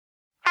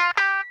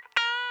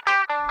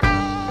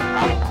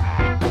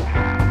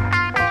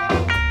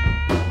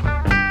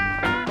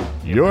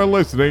You're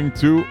listening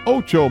to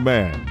Ocho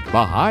Man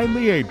Behind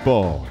the Eight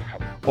Ball,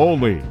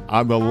 only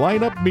on the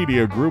Lineup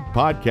Media Group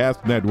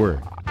Podcast Network.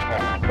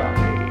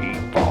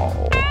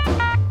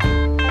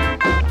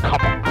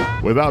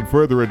 Without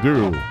further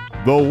ado,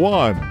 the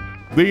one,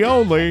 the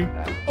only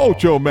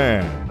Ocho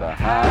Man.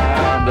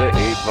 Behind the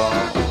eight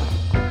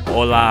ball.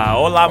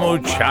 Hola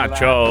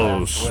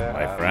muchachos,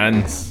 my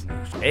friends.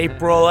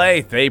 April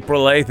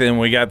 8th, and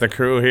we got the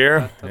crew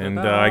here, and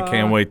I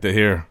can't wait to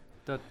hear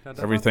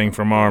everything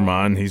from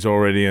Armand. He's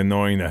already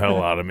annoying the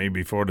hell out of me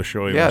before the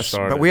show even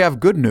started. Yes, but we have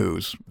good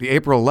news. The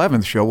April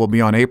 11th show will be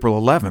on April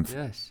 11th.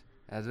 Yes,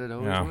 as it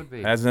always would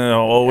be. Hasn't it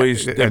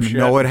always?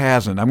 No, it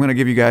hasn't. I'm going to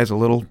give you guys a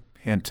little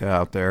hint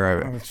out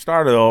there.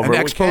 Start it over.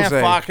 An We can't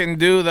expose. fucking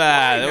do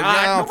that. We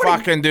God, don't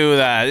fucking do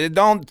that.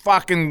 Don't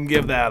fucking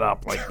give that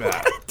up like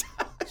that.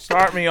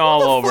 Start me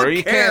all over.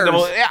 You cares?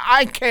 can't.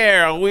 I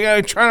care. We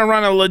are trying to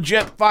run a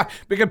legit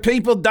because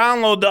people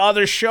download the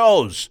other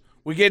shows.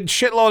 We get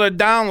shitload of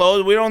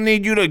downloads. We don't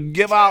need you to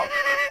give out.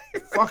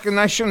 Fucking,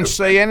 I shouldn't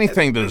say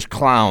anything to this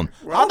clown.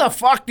 How the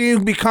fuck do you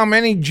become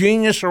any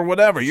genius or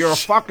whatever? You're a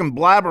fucking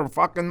blabber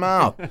fucking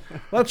mouth.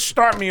 Let's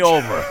start me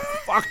over.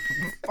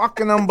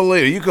 Fucking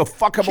unbelievable. You could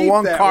fuck up a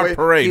one-car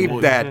parade.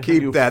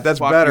 Keep that. That's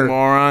fucking better.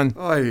 moron.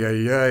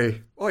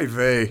 Oy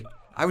vey.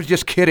 I was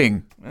just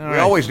kidding. We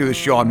always do the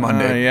show on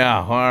Monday. Yeah.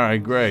 All right.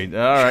 Great.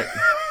 All right.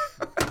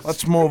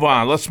 Let's move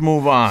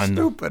on.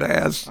 Stupid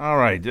ass. All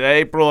right.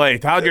 April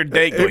 8th. How'd your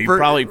date go? You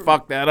probably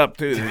fucked that up,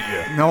 too, didn't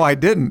you? No, I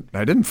didn't.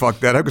 I didn't fuck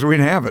that up because we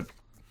didn't have it.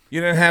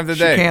 You didn't have the She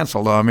date?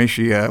 canceled on me.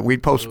 We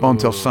postponed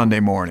till Sunday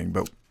morning,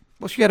 but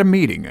she had a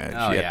meeting. She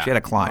had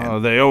a client. Oh,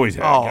 they always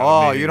have.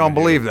 Oh, you don't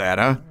believe that,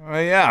 huh?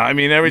 Yeah. I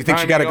mean, every You think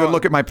time she got a good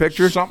look at my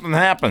pictures? something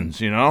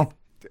happens, you know?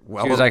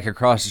 Well, She was like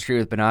across the street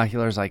with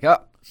binoculars, like, oh,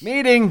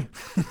 meeting.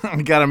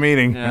 We got a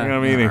meeting. Yeah. We got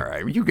a meeting. all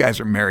right. You guys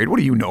are married. What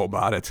do you know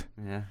about it?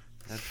 Yeah,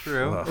 that's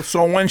true.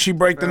 So when she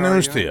break the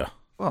news to you?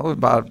 Well,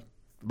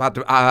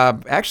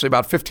 actually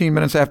about 15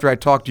 minutes after I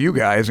talked to you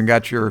guys and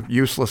got your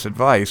useless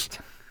advice.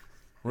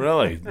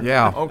 Really?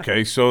 Yeah.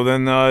 Okay, so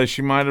then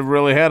she might have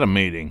really had a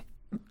meeting.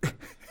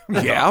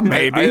 Yeah,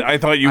 maybe. I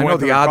thought you I know went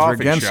to the the odds are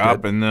coffee against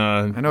shop it. and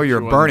I know you're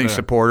she a wasn't Bernie there.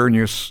 supporter and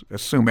you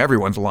assume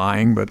everyone's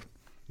lying, but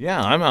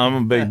Yeah, I'm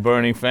a big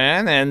Bernie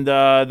fan, and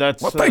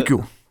that's thank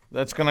you.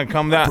 That's going to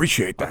come down.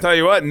 Appreciate that. I'll tell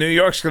you what, New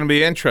York's going to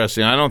be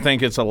interesting. I don't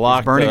think it's a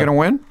lock. Is Bernie going to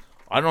win?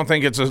 I don't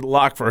think it's a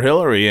lock for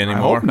Hillary I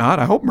anymore. hope not.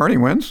 I hope Bernie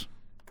wins.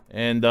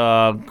 And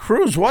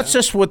Cruz, what's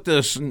this with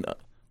this?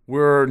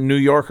 We're New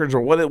Yorkers,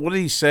 or what did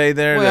he say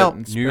there? Well,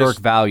 That- New York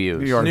values.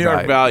 New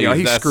York values, Yeah,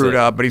 he that's screwed it.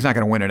 up, but he's not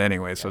going to win it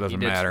anyway, so it doesn't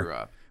He did matter. screw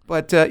up.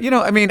 But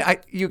I mean,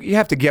 you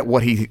have to get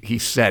what he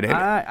said.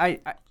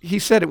 He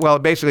said it well.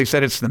 Basically,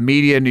 said it's the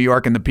media in New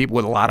York and the people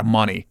with a lot of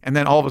money. And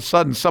then all of a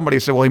sudden, somebody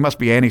said, "Well, he must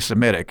be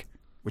anti-Semitic,"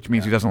 which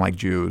means he doesn't like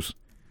Jews.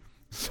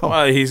 So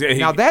Well,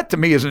 now that to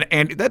me is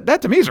that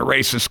to me is a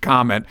racist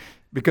comment,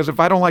 because if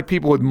I don't like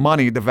people with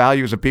money, the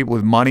values of people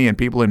with money and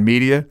people in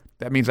media,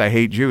 that means I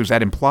hate Jews.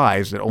 That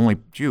implies that only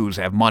Jews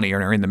have money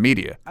and are in the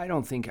media. I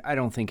don't think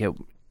it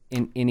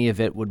in any of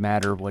it would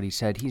matter what he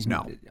said.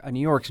 New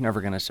York's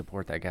never going to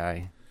support that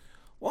guy.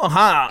 Well,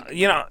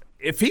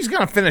 if he's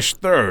going to finish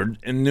third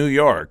in New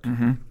York,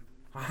 Mm-hmm.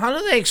 how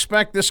do they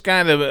expect this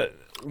guy to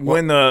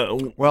win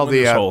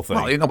this whole thing?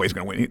 Well, nobody's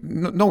going to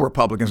win. No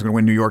Republican's going to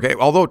win New York.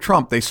 Although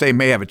Trump, they say,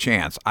 may have a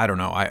chance. I don't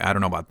know. I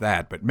don't know about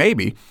that, but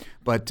maybe.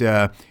 But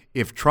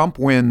if Trump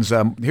wins,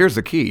 here's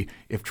the key: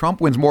 if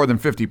Trump wins more than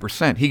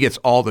 50%, he gets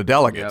all the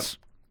delegates. Yep.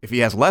 If he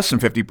has less than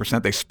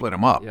 50%, they split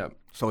him up. Yep.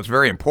 So it's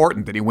very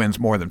important that he wins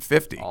more than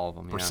 50%. All of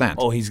them, yeah.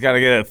 Oh, he's got to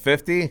get at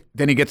 50?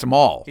 Then he gets them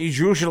all. He's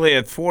usually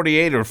at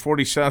 48 or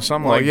 47,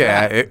 something Well, like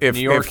yeah. that. New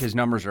York, his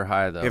numbers are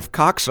high, though. If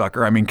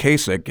cocksucker,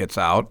 Kasich gets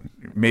out,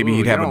 maybe Ooh,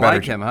 he'd have you a don't better.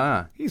 like him,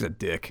 huh? He's a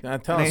dick. Now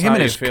tell And us him how and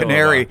you his feel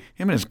canary, about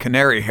him and his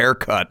canary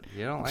haircut.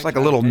 You don't It's like like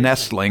a little John Kasich?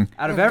 nestling.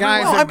 Out of The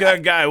everyone, guy's a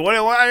good guy.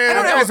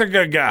 That guy's a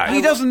good guy.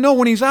 He doesn't know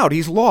when he's out.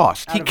 He's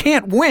lost. He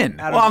can't win.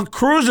 Well,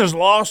 Cruz is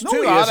lost, No,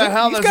 too. he How isn't. the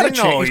hell He's does got he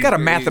a know? chance. He's got a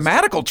He's-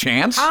 mathematical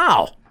chance.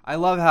 How? I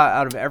love how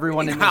out of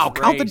everyone in this How?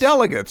 race, Count the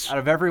delegates. Out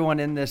of everyone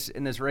in this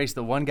race,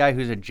 the one guy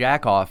who's a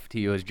jack off to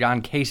you is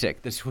John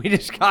Kasich, the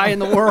sweetest guy in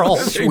the world.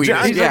 Sweet.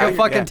 He's Yeah, like a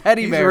fucking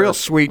teddy He's bear. a real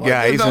sweet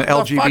guy. He's an The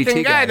LGBT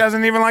fucking guy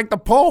doesn't even like the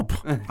Pope.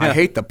 I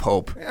hate the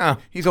Pope. Yeah.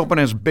 He's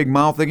opening his big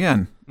mouth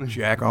again.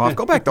 Jack off.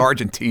 Go back to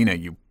Argentina,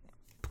 you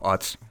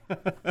putz.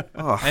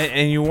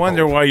 And you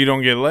wonder why you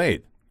don't get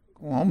laid.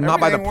 Well, not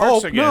by the Everything works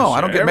Pope. against No, you.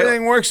 I don't get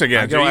Everything works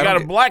against I you. don't- You I got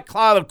don't a black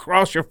cloud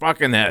across your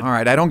fucking head. All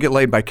right, I don't get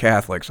laid by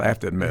Catholics, I have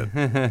to admit.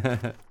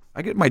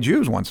 I get my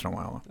Jews once in a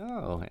while.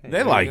 Oh, hey,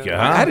 They like you, huh?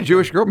 I had a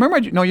Jewish girl.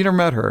 Remember, no, you never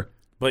met her.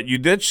 But you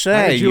did I had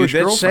say, a Jewish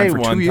girlfriend for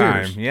 2 one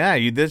years. time. Yeah,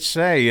 you did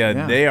say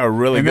they are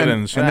really and good then,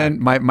 in the set. And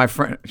then my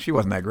friend, she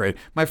wasn't that great.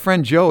 My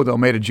friend Joe, though,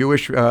 made a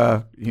Jewish,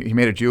 he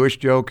made a Jewish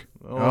joke.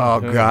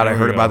 Oh, God, I there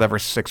heard we about go. that for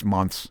 6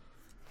 months.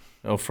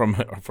 from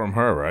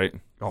her, right?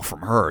 Oh,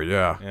 from her,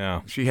 yeah.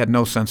 Yeah. She had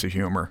no sense of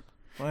humor.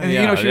 And you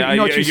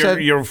know what she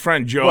said? Your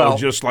friend Joe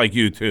is just like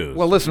you too.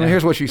 Well, listen.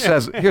 Here's what she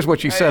says. Here's what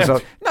she says.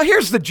 Now,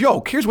 here's the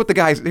joke. Here's what the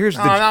guys.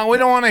 No, we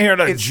don't want to hear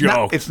the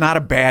joke. It's not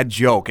a bad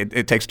joke.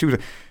 It takes two.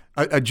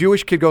 A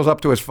Jewish kid goes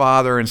up to his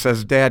father and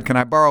says, "Dad, can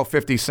I borrow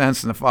 50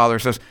 cents?" And the father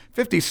says,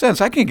 50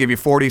 cents? I can't give you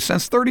 40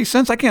 cents. 30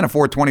 cents? I can't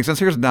afford 20 cents.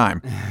 Here's a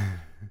dime.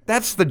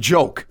 That's the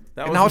joke.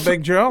 That was a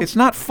big joke? It's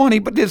not funny,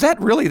 but is that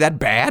really that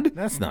bad?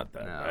 That's not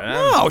that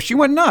bad. No, she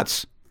went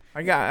nuts.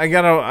 I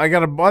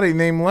got a buddy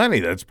named Lenny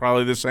that's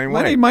probably the same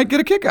way. Lenny might get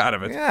a kick out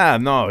of it. Yeah,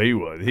 no, he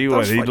would. He'd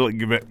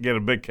get a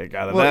big kick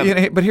out of that. You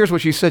know, but here's what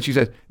she said. She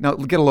said, "Now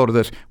get a load of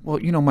this.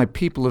 Well, you know, my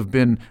people have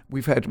been.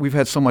 We've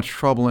had so much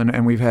trouble,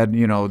 and we've had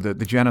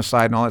the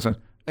genocide and all that stuff."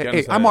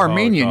 Hey, I'm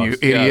Armenian, you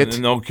idiot. Yeah,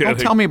 no kidding. Don't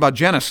tell me about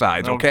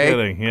genocides, no okay?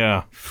 Kidding.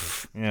 Yeah.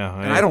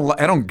 And I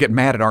don't get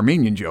mad at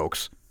Armenian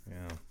jokes.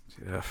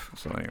 Yeah.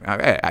 So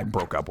anyway, I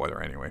broke up with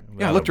her anyway.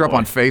 Yeah, I looked her up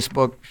on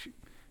Facebook.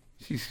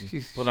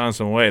 She's put on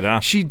some weight,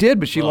 huh? She did,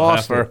 but she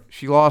lost it.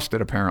 She lost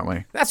it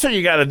apparently. That's what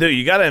you got to do.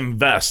 You got to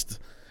invest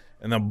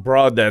in a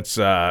broad that's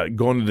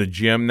going to the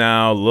gym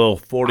now, a little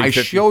 40,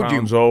 50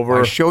 pounds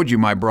over. I showed you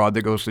my broad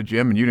that goes to the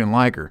gym, and you didn't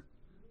like her.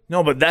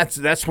 No, but that's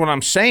what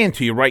I'm saying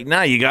to you right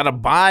now. You got to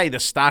buy the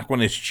stock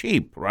when it's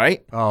cheap,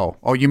 right?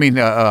 Oh, you mean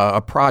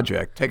a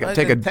project? Take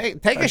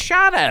a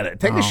shot at it.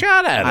 Take a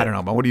shot at it. I don't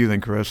know, but what do you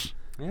think, Chris?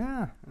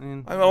 Yeah, I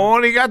mean,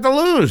 what do you got to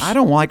lose? I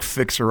don't like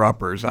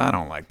fixer-uppers. I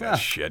don't like that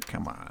shit.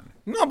 Come on.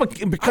 No,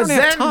 but because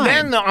then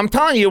I'm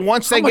telling you,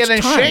 once they get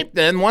in shape,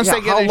 they're going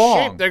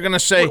to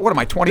say, "What am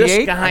I, 28?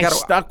 This guy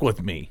stuck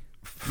with me."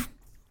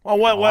 Well,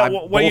 what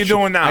are you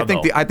doing now?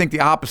 I think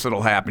the opposite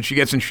will happen. She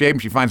gets in shape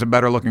and she finds a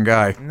better-looking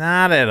guy.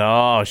 Not at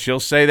all. She'll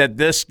say that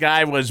this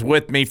guy was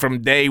with me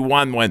from day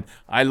one when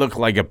I look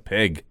like a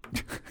pig.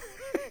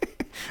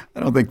 I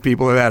don't think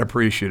people are that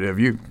appreciative.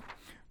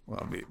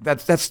 Well,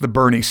 that's the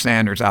Bernie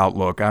Sanders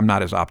outlook. I'm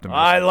not as optimistic.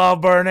 I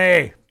love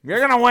Bernie. You're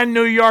going to win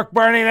New York,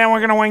 Bernie, then we're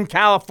going to win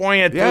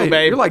California, too,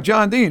 babe. You're like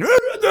John Dean.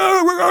 Remember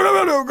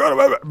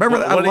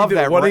that? I love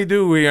that. What do you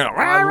do?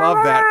 I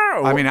love that.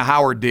 I mean,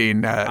 Howard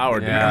Dean.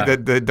 Howard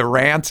Dean. The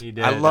rant. He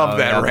did. I love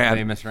that rant.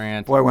 Famous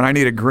rant. Boy, when I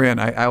need a grin,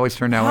 I always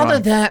turn that one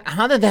on.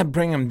 How did that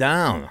bring him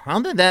down?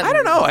 How did that? I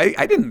don't know.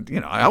 I didn't,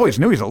 I always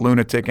knew he's a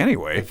lunatic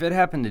anyway. If it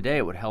happened today,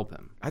 it would help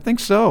him. I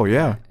think so,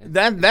 yeah.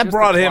 That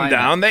brought him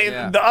down.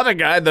 The other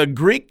guy, the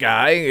Greek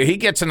guy, he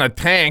gets in a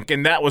tank,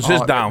 and that was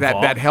his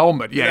downfall. That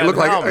helmet. Yeah, he looked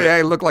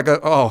like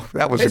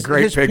that was a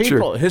great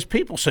picture. His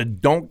people said,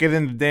 "Don't get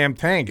in the damn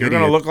tank. You're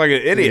going to look like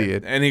an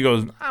idiot." And he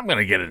goes, "I'm going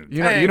to get in the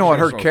tank." You know what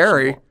hurt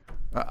Kerry?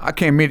 I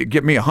came to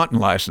get me a hunting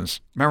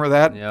license. Remember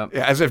that? Yep.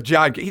 Yeah, as if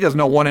John, he doesn't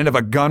know one end of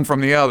a gun from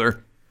the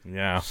other.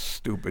 Yeah.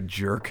 Stupid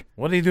jerk.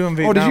 What did he do in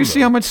Vietnam? Did you see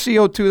how much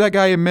CO2 that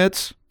guy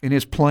emits in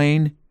his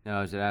plane?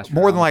 No, is it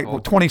more than like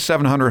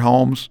 2,700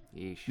 homes?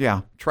 Yeesh.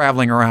 Yeah,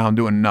 traveling around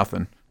doing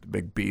nothing. The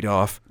big beat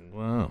off.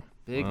 Wow.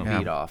 Big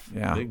beat off.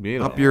 Yeah. Big beat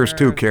Up off. yours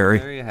too, Kerry.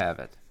 There you have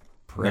it.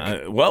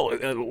 Prick.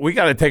 We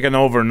got to take an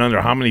over and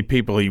under how many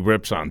people he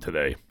rips on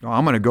today. Oh,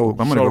 I'm going to go.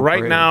 So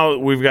right now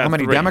we've got how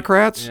many 3.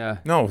 Democrats? Yeah.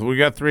 No, we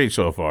got 3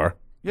 so far.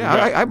 Yeah,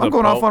 I'm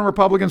going off on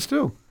Republicans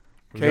too.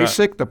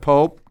 Kasich, the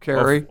Pope,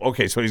 Kerry.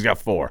 Okay, so he's got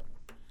 4.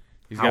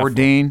 Howard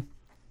Dean.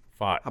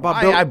 5. How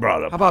about Bill? I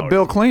brought up. How about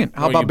Bill Clinton?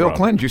 How about Bill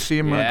Clinton? Did you see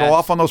him go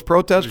off on those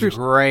protesters?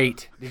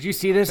 Great. Did you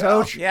see this,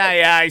 Hoach?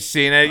 Yeah, I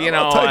seen it. Taking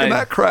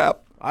that crap.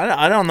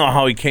 I don't know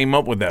how he came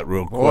up with that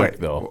real quick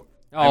though.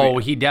 Oh,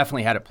 he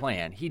definitely had a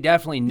plan. He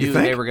definitely knew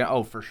they were going to.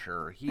 Oh, for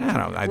sure.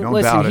 I don't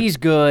listen, doubt it. he's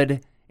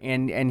good,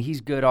 and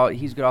he's good.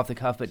 He's good off the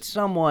cuff. But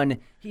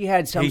he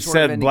had some. He sort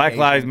of said Black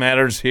Lives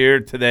Matters here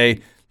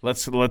today.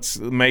 Let's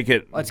make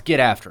it. Let's get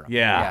after him.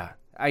 Yeah.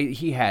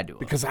 He had to.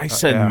 Because I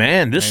said,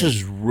 man, this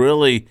is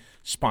really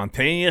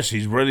spontaneous.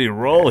 He's ready to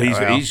roll.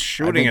 He's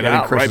shooting it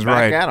out Chris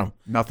back at him.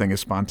 Nothing is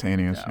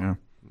spontaneous. No. Yeah.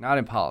 Not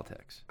in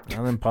politics.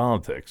 Not in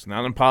politics.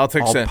 Not in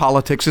politics. All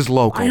politics is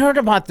local. I heard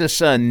about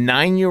this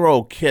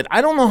 9-year-old kid.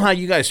 I don't know how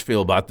you guys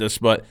feel about this,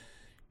 but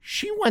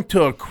she went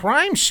to a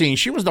crime scene.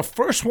 She was the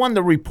first one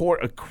to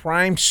report a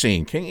crime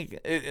scene. Can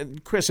you,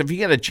 Chris, if you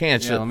get a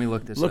chance, let me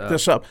look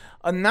this up.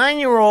 A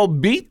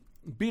 9-year-old beat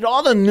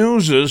all the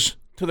newses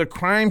to the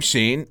crime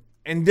scene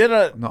and did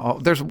a. No,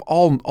 there's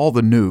all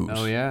the news.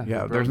 Oh yeah,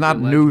 yeah. There's not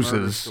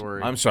newses.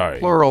 I'm sorry.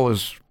 Plural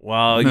is.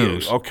 Well,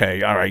 news.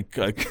 Okay, all right.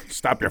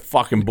 Stop your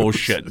fucking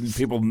bullshit.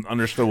 People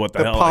understood what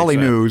the hell. The poly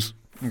news.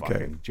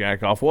 Okay,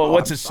 jack off. Well,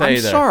 what's it say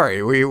I'm there?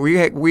 Sorry,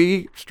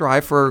 we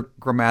strive for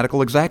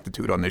grammatical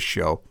exactitude on this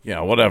show.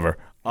 Yeah, whatever.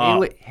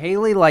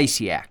 Haley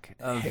Lysiak.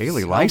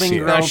 Haley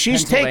Lysiak. Now,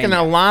 she's taken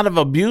a lot of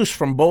abuse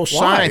from both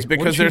sides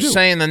because they're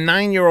saying the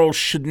 9-year-old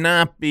should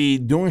not be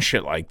doing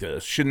shit like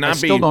this. Should not be. I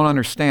still don't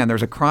understand.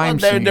 There's a crime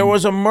scene. There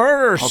was a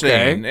murder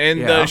scene,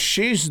 and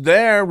she's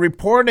there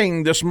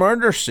reporting this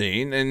murder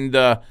scene,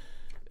 and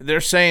they're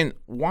saying,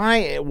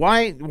 why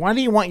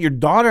do you want your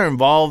daughter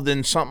involved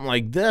in something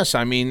like this?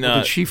 I mean,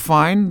 did she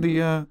find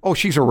the?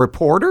 She's a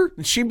reporter.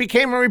 She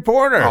became a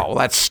reporter. Oh,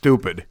 that's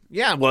stupid.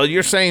 Yeah, well,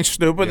 you're saying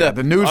stupid. Yeah,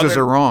 the newses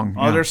are wrong.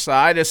 Other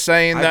side is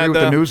saying I that agree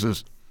with the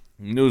newses.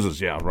 Newses,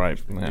 yeah, right.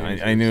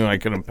 I knew I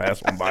couldn't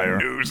pass one by her.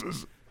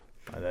 Newses.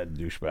 That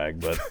douchebag,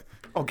 but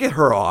Oh, get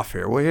her off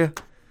here, will you?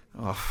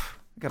 Oh,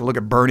 got to look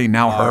at Bernie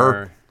now.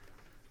 Her.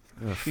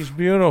 she's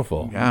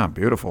beautiful. Yeah,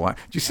 beautiful. Did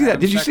you see that?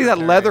 Did you see that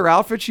leather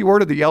outfit she wore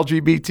to the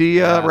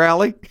LGBT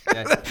rally?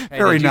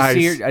 Very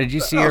nice. Did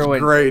you see her? Was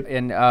great.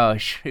 And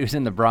she was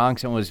in the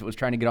Bronx and was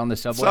trying to get on the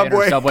subway. And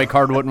her subway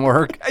card wouldn't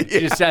work.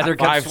 She just sat there,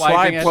 kept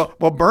swiping it.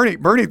 Well,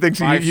 Bernie thinks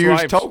he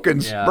used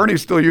tokens. Yeah.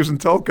 Bernie's still using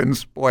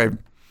tokens. Boy,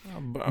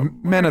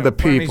 men of the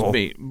people.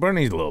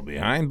 Bernie's a little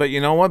behind, but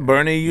you know what?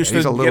 Bernie used to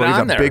He's get on there.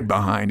 He's a big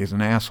behind. He's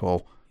an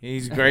asshole.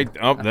 He's great.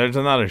 Oh, there's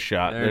another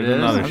shot. There it There's is.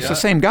 another It's shot. the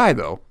same guy,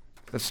 though.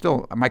 That's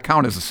still, my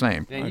count is the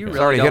same. Man, you It's really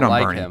already don't hit on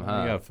like Bernie. him,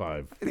 huh? You got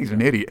 5. I think he's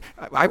an idiot.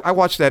 I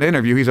watched that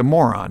interview. He's a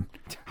moron.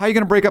 How are you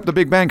going to break up the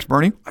big banks,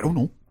 Bernie? I don't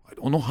know. I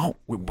don't know how.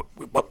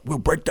 We'll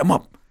break them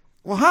up.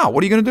 Well, how?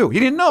 What are you going to do? He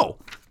didn't know.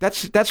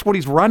 That's what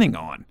he's running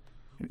on.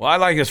 Well, I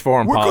like his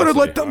foreign policy. We're going to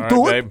let them all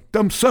do right, it babe?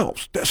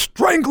 themselves. They're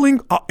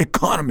strangling our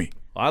economy.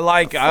 I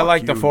like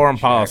the you, foreign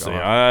policy.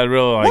 Jagoff. I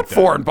really like What that.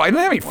 foreign policy?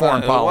 Any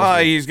foreign Well,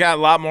 policy? he's got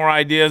a lot more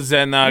ideas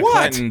than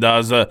Clinton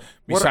does.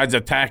 Besides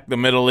attack the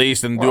Middle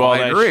East and do all I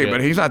that agree, shit.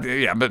 but he's not.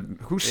 Yeah, but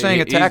who's saying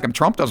He's- attack him?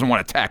 Trump doesn't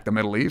want to attack the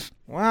Middle East.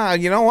 Well,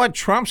 you know what?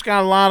 Trump's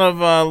got a lot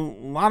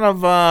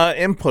of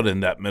input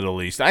in that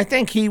Middle East. I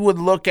think he would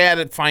look at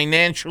it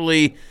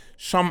financially.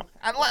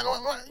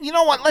 You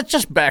know what? Let's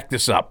just back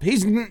this up.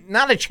 He's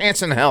not a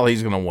chance in hell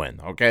he's going to win.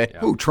 Okay?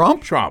 Who?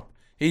 Trump? Trump.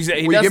 He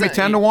Will you give me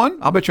 10 to 1?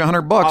 I'll bet you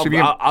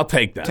 $100. I'll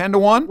take that. 10 to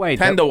 1? Wait,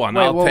 10 to 1.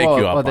 I'll take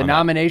you up on the on that.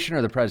 nomination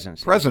or the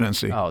presidency?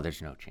 Presidency. Oh,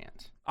 there's no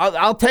chance.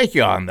 I'll take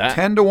you on that.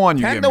 10 to 1.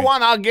 You 10 give to me.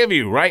 1. I'll give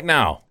you right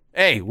now.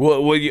 Hey,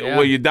 will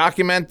you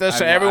document this?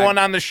 Everyone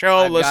on the show,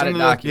 I've got listen it to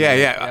documented.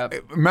 Yeah.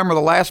 Yep. Remember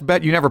the last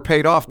bet? You never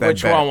paid off that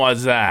Which bet. one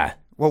was that?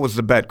 What was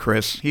the bet,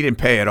 Chris? He didn't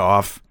pay it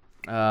off.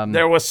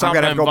 There was I'm something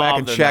gonna have to go back involved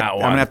and in check. that I'm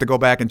one. gonna have to go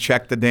back and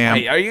check the damn.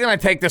 Hey, are you going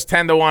to take this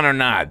 10 to 1 or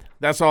not?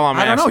 That's all I'm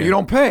I asking. don't know. You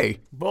don't pay.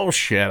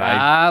 Bullshit.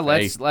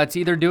 Let's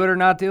either do it or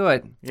not do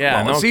it. Yeah,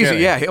 Well, no it's easy.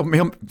 kidding.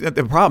 Yeah.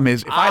 The problem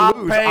is, if I I'll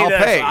lose, pay I'll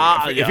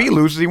this. pay. If he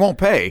loses, he won't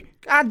pay.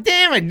 God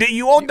damn it.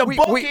 You owed the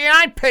bookie.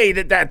 I paid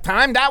at that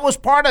time. That was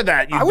part of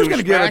that. I was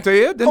gonna give it to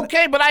you, didn't-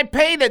 Okay, but I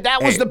paid it.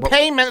 That was the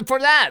payment for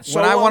that. So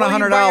When I won what are you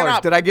bringing $100,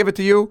 up? did I give it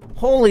to you?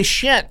 Holy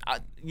shit.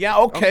 Yeah,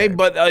 okay,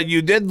 but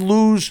you did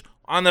lose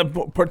on a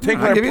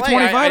particular I give you play.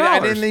 $25. I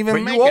didn't even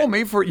but make you it. owe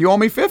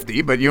me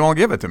 $50, but you won't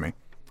give it to me.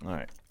 All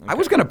right. I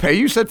was going to pay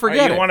you. Said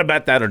forget You it. want to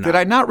bet that or not? Did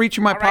I not reach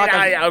in my All right,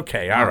 pocket?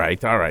 okay, all right.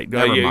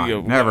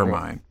 Never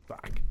mind.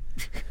 Fuck.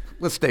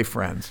 Let's stay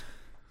friends.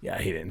 Yeah,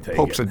 he didn't take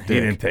Pope's it. a He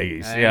dick. didn't take it.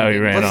 You see how he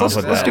ran off Let's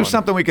with do that one?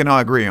 something we can all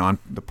agree on.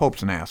 The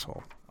Pope's an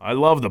asshole. I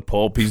love the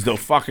Pope. He's the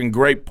fucking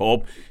great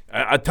Pope.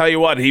 I tell you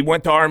what, he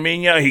went to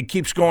Armenia. He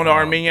keeps going to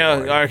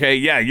Armenia. boy. Okay,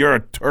 yeah, you're a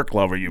Turk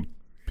lover, you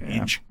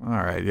peach. All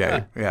right,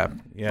 yeah. Yeah.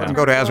 Let them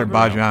go to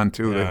Azerbaijan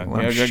too. Yeah,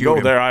 Let 'em shoot go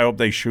him. there. I hope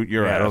they shoot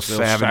your Yeah, ass. those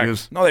They'll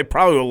savages. No, they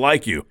probably will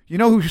like you. You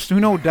know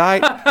who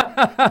died?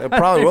 They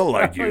probably will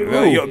like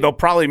you. They'll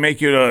probably make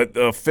you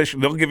the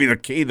official. They'll give you the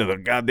key to the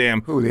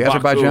goddamn. Who, the Baku.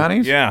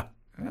 Azerbaijanis? Yeah.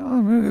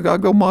 I'll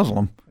go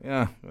Muslim.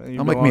 Yeah.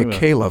 I'll make me a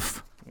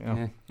caliph.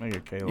 Yeah. Make a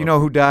caliph. You know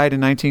who died in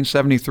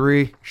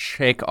 1973?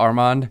 Sheikh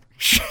Armand.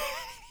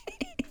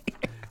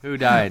 Who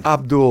died?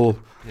 Abdul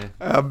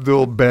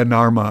Ben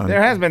Arman.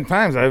 There has been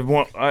times I've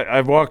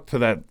walked to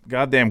that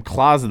goddamn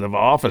closet of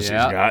office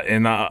Yeah. he's got,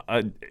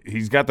 and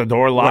he's got the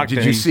door locked. Did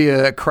and you he's see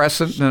a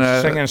crescent and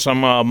a? singing some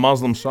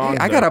Muslim songs?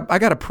 I there.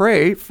 gotta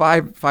pray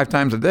five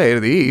times a day to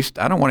the east.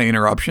 I don't want any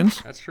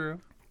interruptions. That's true.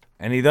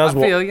 And he does.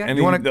 I feel ya. And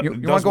You he wanna- d- you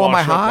does wanna go on my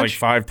wash up like Hajj?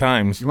 5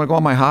 times. You want to go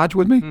on my Hajj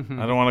with me?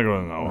 I don't want to go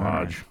to no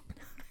Hajj.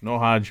 No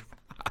Hajj.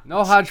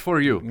 No Hajj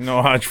for you.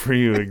 No Hajj for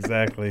you,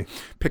 exactly.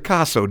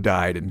 Picasso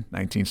died in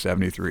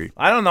 1973.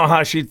 I don't know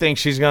how she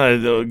thinks she's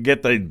gonna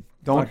get the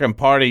fucking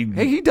party.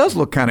 Hey, he does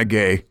look kind of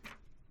gay.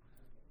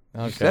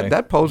 Okay.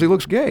 That pose, he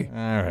looks gay.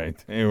 All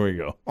right, here we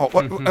go. Oh,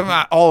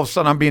 all of a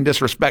sudden, I'm being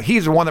disrespectful.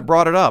 He's the one that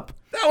brought it up.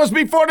 That was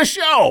before the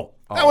show.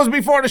 That was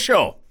before the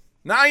show.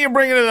 Now you're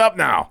bringing it up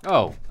now.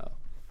 Oh.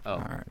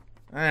 All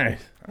right.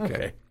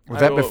 Okay. Was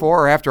that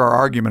before or after our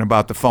argument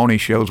about the phony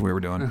shows we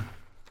were doing?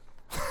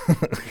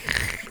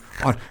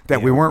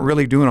 That we weren't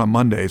really doing on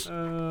Mondays.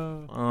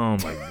 Oh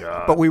my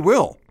God. But we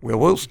will.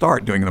 We'll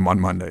start doing them on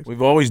Mondays.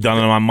 We've always done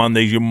them on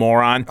Mondays, you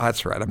moron.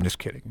 That's right. I'm just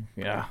kidding.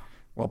 Yeah.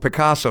 Well,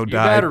 Picasso You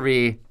died. better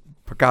be.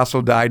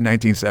 Picasso died in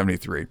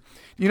 1973.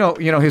 You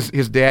know, his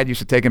dad used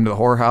to take him to the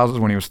whorehouses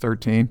when he was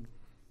 13.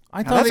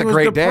 I Now, thought that's he a was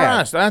great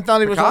depressed. dad. I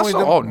thought he was always.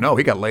 Picasso? Oh no,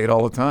 he got laid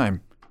all the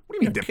time. What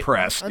do you mean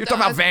depressed? You're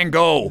talking about Van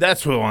Gogh.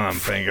 That's what I'm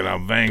thinking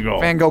of. Van Gogh.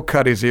 Van Gogh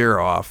cut his ear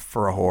off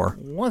for a whore.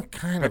 What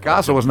kind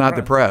Picasso of? was not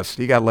depressed.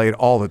 He got laid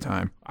all the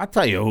time. I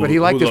tell you, who, But he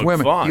liked who his looked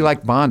women. Fun. He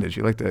liked bondage.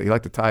 He liked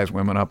to tie his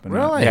women up. And,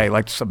 Really? Yeah, he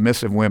liked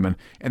submissive women,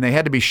 and they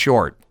had to be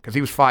short because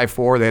he was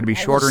 5'4". They had to be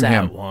shorter What was than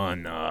that him.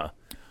 one.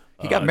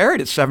 He got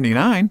married at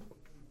 79.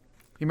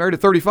 He married a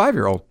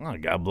 35-year-old. Oh,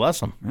 God bless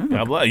him. Yeah.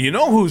 God bless. You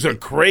know who's a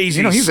crazy?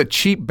 You know, he's a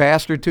cheap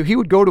bastard too.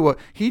 He'd go to.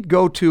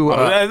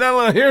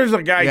 Here's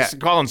a guy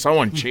calling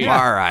someone cheap.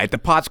 All right, the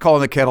pot's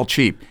calling the kettle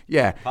cheap.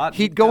 Yeah,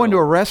 he'd go into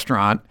a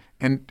restaurant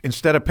and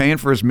instead of paying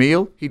for his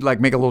meal, he'd like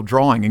make a little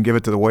drawing and give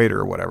it to the waiter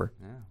or whatever.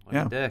 What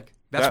a dick.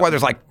 That's why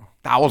there's like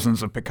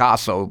thousands of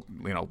Picasso.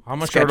 How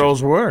much sketches. are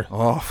those worth?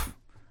 Oh,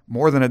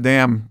 more than a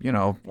damn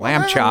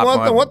lamb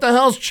chop. What the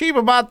hell's cheap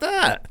about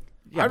that?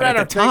 Yeah, but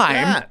at the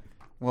time.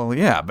 Well,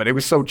 yeah, but it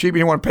was so cheap you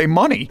didn't want to pay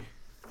money.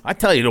 I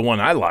tell you, the one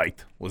I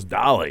liked was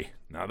Dolly.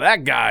 Now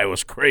that guy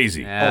was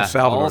crazy. Yeah,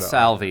 Salvador.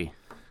 Salvi.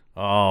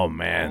 Oh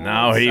man,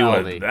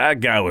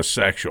 that guy was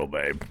sexual,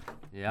 babe.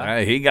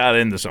 Yeah, he got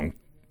into some.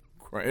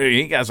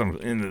 He got some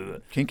into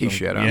the kinky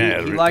shit.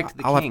 Yeah, he liked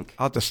the kink.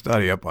 I'll have to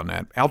study up on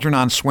that.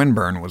 Algernon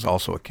Swinburne was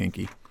also a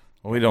kinky.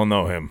 We don't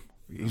know him.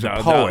 He's a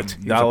poet.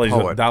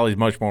 Dolly's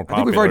much more popular. I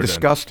think we've already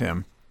discussed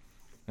him.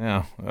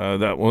 Yeah,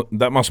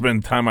 that must have been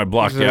the time I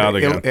blocked you out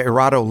again.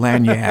 Erado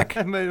Lagnac.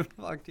 I may have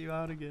blocked you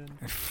out again.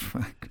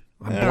 I'm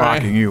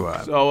blocking you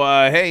out. So,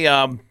 hey,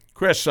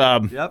 Chris.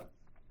 Yep.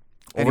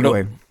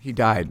 Anyway, he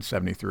died in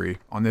 73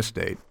 on this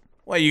date.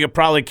 Well, you could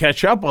probably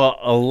catch up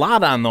a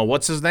lot on, though.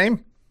 What's his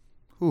name?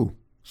 Who?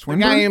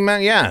 Swinburne? The guy you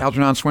meant, yeah.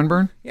 Algernon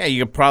Swinburne? Yeah,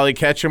 you could probably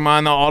catch him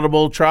on the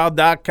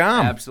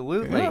audibletrial.com.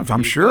 Absolutely. Yeah,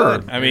 I'm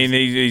sure. I mean,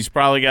 he's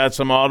probably got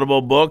some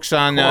Audible books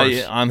on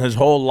his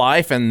whole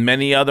life and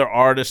many other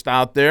artists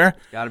out there.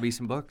 Got to be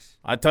some books.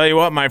 I tell you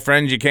what, my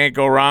friends, you can't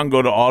go wrong.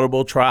 Go to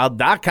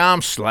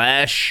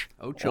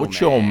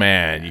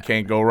audibletrial.com/OchoMan. You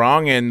can't go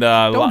wrong. And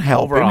don't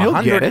help over him.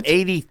 He'll get it.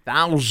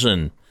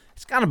 180,000.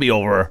 It's got to be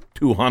over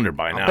 200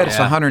 by now. I bet it's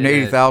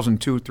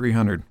 180,000 to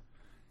 300.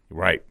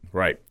 Right.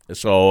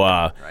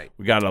 So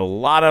we got a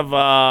lot of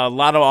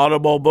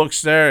Audible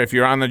books there. If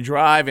you're on the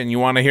drive and you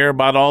want to hear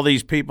about all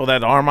these people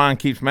that Armand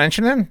keeps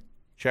mentioning,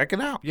 check it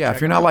out. Yeah,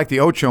 if you're not like the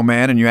Ocho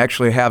Man and you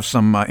actually have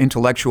some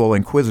intellectual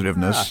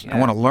inquisitiveness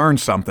and want to learn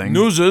something.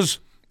 News.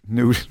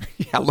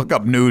 Yeah, look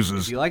up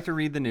newses. If you like to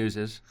read the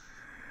newses.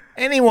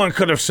 Anyone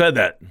could have said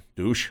that,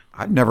 douche.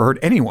 I've never heard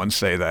anyone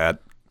say that.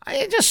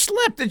 It just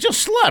slipped.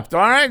 All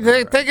right?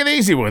 Take it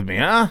easy with me,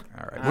 huh?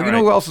 All right. Well, you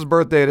know who else's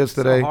birthday it is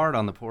today? So hard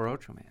on the poor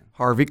Ocho Man.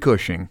 Harvey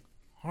Cushing.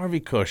 Harvey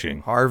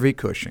Cushing.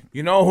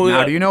 You know who?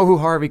 Now, do you know who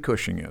Harvey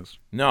Cushing is?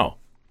 No.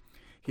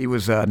 He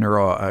was a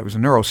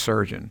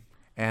neurosurgeon.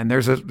 And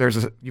there's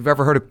a. You've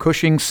ever heard of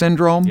Cushing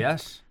syndrome?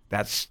 Yes.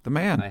 That's the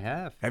man. I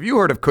have. Have you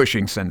heard of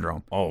Cushing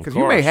syndrome? Oh, because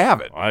you may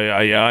have it.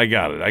 I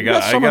got it. I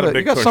got some of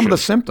the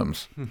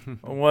symptoms.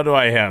 What do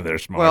I have there,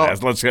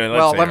 smartass? Let's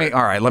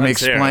let me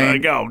explain.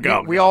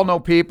 Go. We all know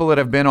people that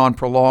have been on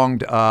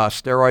prolonged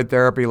steroid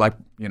therapy, like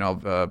people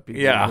with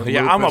lupus.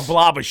 I'm a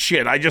blob of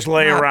shit. I just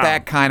lay Not around.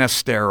 that kind of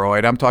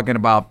steroid. I'm talking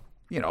about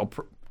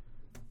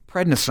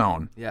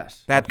prednisone.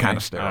 Yes. That kind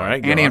of steroid. All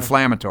right,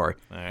 anti-inflammatory.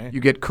 All right.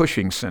 You get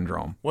Cushing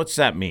syndrome. What's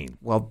that mean?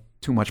 Well,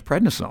 too much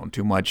prednisone,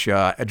 too much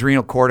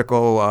adrenal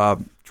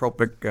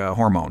corticotropic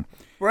hormone.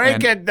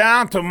 Break it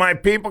down to my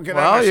people can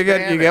Well, you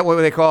understand get what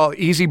they call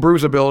easy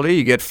bruisability.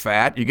 You get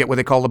fat. You get what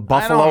they call the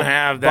buffalo. I don't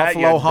have that.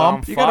 Buffalo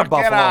hump. You got a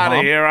buffalo Get out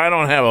hump. of here! I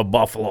don't have a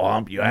buffalo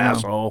hump. You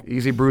asshole.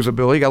 Easy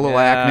bruisability. You got a little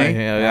acne.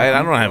 Yeah,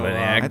 I don't have any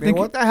acne.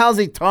 What the hell's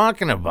he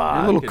talking about?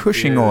 You're a little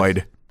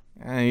Cushingoid.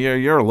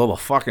 You're a little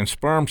fucking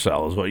sperm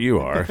cell, is what you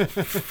are.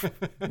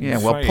 Yeah,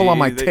 well, pull on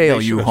my tail,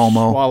 they you should've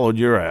homo. Swallowed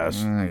your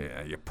ass.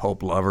 Yeah, you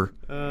Pope lover.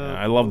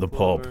 I love the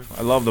Pope.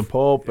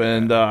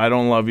 And I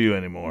don't love you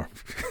anymore.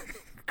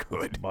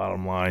 Good.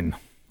 Bottom line.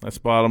 That's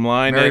bottom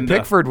line. Mary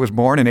Pickford was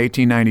born in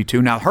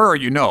 1892. Now, her,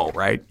 you know,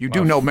 right? You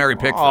do know Mary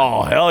Pickford.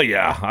 Oh, hell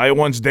yeah. I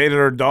once dated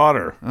her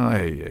daughter.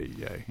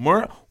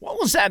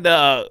 What was that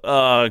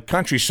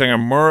country singer,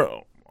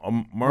 Merle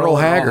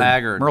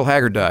Haggard. Merle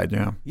Haggard died,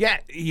 yeah. Yeah,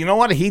 you know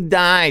what? He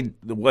died.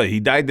 What,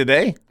 he died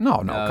today? No,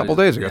 a couple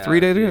days ago. 3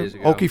 days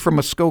ago. Okie from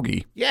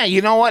Muskogee. Yeah,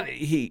 you know what?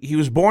 He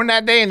was born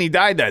that day and he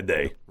died that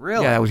day.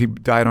 Really? Yeah, he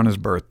died on his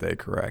birthday,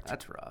 correct.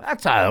 That's rough.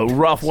 That's a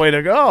rough way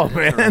to go,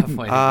 man.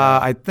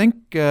 I think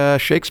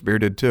Shakespeare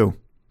did too.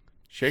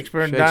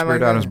 Shakespeare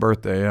died on his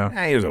birthday,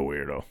 yeah. He was a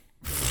weirdo.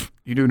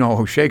 You do know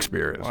who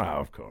Shakespeare is.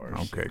 Wow, of course.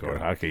 Okay, good.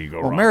 How can you go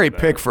wrong? Well, Mary with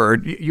that?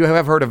 Pickford, you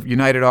have heard of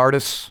United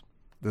Artists?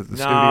 The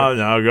studio?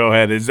 No, go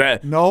ahead. Is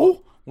that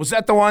No? Was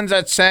that the ones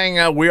that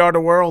sang "We Are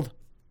the World"?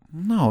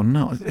 No.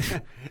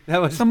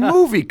 That was It's a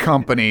movie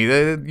company,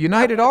 the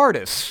United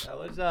Artists. That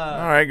was All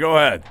right, go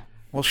ahead.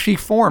 Well, she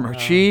formed her.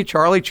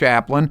 Charlie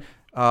Chaplin,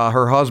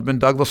 her husband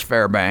Douglas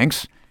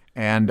Fairbanks,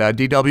 and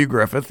D.W.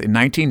 Griffith in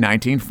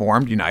 1919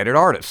 formed United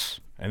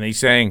Artists. And they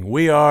sang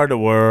 "We Are the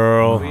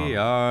World." We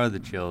are the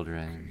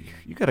children.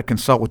 You got to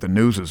consult with the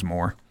newses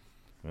more.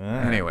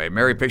 Anyway,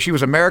 Mary Pickford, she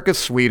was America's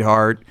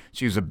sweetheart.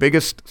 She was the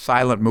biggest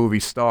silent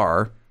movie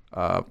star,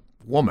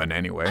 woman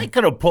anyway. I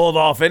could have pulled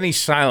off any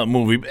silent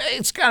movie.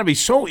 It's got to be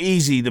so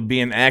easy to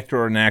be an actor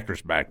or an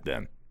actress back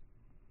then.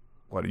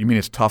 What, you mean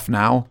it's tough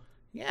now?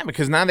 Yeah,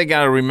 because now they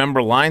got to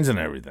remember lines and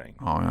everything.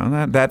 Oh,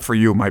 no, that for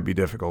you might be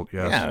difficult,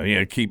 yes.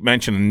 Yeah, keep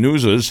mentioning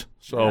newses.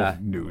 So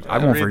News. I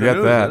won't forget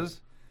that.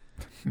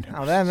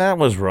 No, that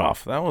was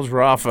rough. That was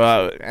rough.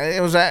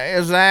 It was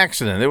an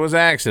accident.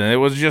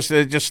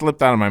 It just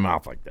slipped out of my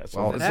mouth like that.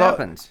 So Well, It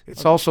happens.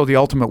 It's also the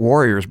Ultimate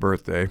Warrior's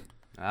birthday.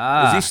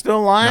 is he still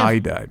alive? No, he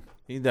died.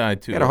 He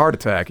died too. He had a heart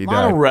attack. He A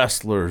lot died. of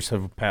wrestlers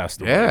have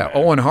passed away. Yeah,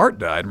 Owen Hart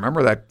died.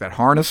 Remember that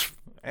harness?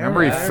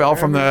 Remember he fell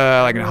from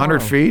the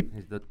 100 feet,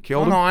 He's the,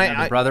 killed him.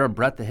 the brother of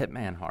Bret the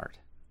Hitman Hart.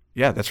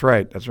 Yeah, that's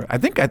right. That's right. I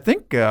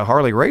think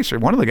Harley Racer,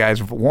 one of the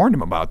guys warned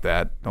him about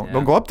that.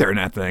 Don't go up there in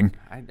that thing.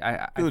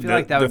 I Dude, feel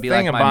like that the would be like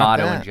thing my about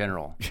motto that- in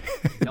general.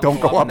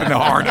 Don't go up in the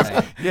harness.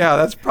 Yeah,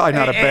 that's probably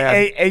not a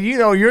bad. And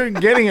you're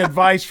getting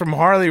advice from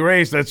Harley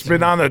Race that's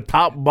been on the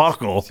top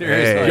buckle,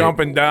 Seriously.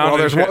 jumping down. Well,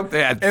 there's and shit. one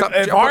thing.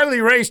 If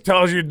Harley Race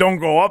tells you don't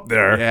go up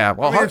there, Yeah,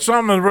 well, it's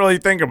something to really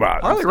think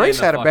about. Harley Stay Race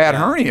the had a fuck bad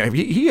down. hernia.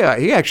 He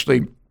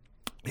actually,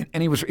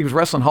 and he was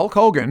wrestling Hulk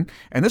Hogan,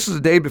 and this is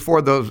the days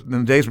before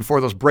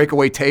those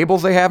breakaway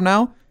tables they have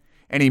now.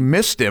 And he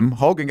missed him.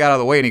 Hogan got out of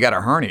the way, and he got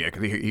a hernia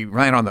because he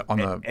ran on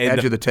the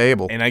edge of the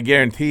table. And I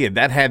guarantee you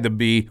that had to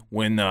be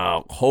when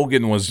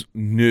Hogan was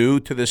new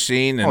to the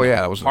scene. And Oh,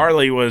 yeah, that was-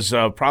 Harley was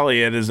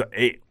probably at his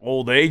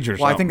old age or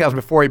something. Well, I think that was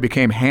before he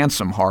became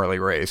handsome Harley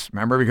Race.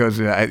 Remember, because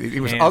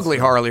he was ugly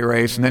Harley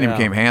Race, and then he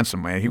became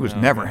handsome. Man, he was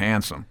never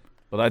handsome.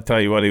 But I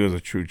tell you what, he was a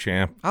true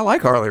champ. I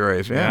like Harley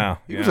Race. Yeah,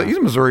 Yeah, he's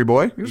a Missouri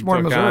boy. He was born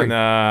in Took Missouri. on,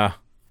 a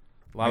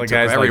lot He of took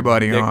guys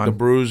everybody like Dick on. the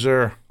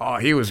Bruiser. Oh,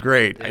 he was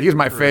great. He's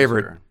my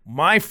favorite.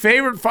 My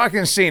favorite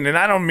fucking scene, and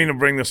I don't mean to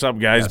bring this up,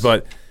 guys,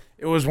 but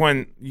it was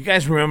when you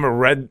guys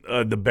remember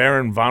the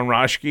Baron von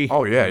Raschke.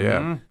 Oh yeah, yeah.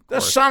 Mm-hmm. The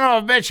son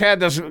of a bitch had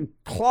this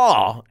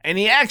claw, and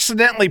he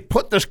accidentally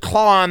put this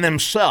claw on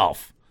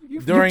himself. You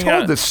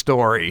told this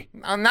story.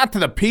 Not to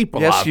the people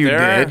Yes, out you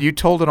there. did. You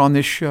told it on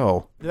this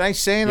show. Did I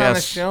say it Yes. on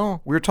the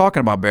show? We were talking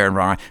about Baron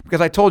von Raschke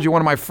because I told you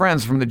one of my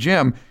friends from the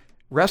gym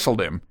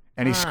wrestled him,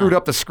 and he screwed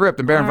up the script,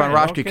 and Baron von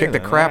Raschke kicked the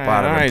crap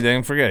out of him. All right,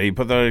 then forget it. He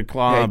put the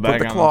claw Yeah, he back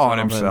put the claw on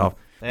and himself.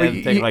 They had But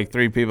to take you- like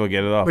 3 people to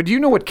get it off. But do you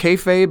know what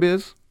kayfabe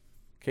is?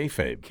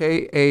 Kayfabe.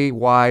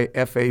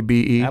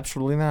 Kayfabe.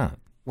 Absolutely not.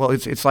 Well,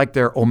 it's like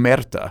their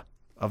omerta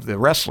of the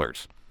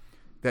wrestlers.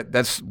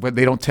 That's what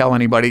they don't tell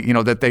anybody. You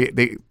know that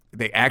they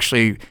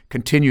actually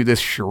continue this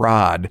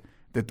charade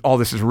that all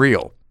this is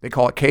real. They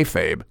call it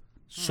kayfabe.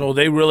 So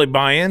they really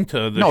buy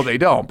into the No, they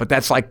don't. But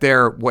that's like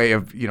their way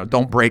of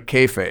don't break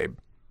kayfabe.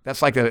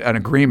 That's like an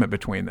agreement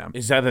between them.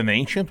 Is that an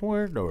ancient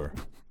word or?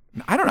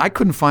 I don't. I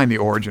couldn't find the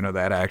origin of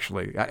that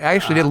actually. I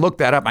actually did look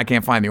that up. I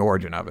can't find the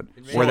origin of it.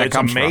 Where that it's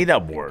comes a from.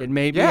 made-up word. It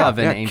may be Yeah, of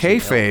an ancient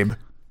ilk. kayfabe.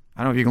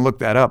 I don't know if you can look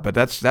that up, but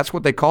that's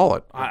what they call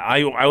it.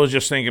 I was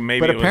just thinking maybe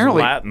But it was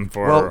apparently, Latin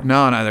for. well,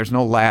 no, there's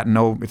no Latin.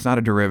 No, it's not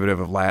a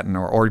derivative of Latin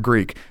or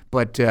Greek.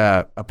 But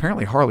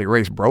apparently, Harley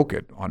Race broke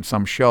it on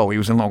some show. He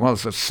was in one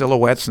of those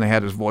silhouettes, and they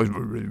had his voice.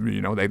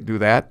 They do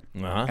that,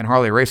 and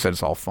Harley Race said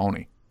it's all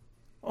phony.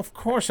 Of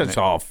course, it's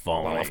all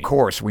phony. Well, of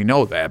course, we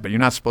know that, but you're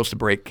not supposed to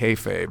break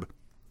kayfabe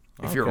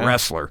if you're a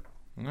wrestler.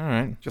 All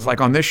right. Just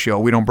like on this show,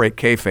 we don't break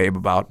kayfabe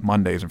about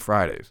Mondays and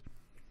Fridays.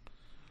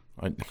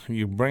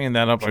 You bringing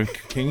that up?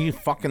 Can you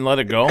fucking let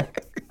it go,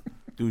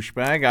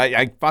 douchebag?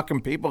 I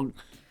fucking people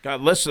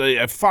got listen.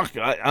 I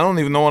don't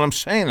even know what I'm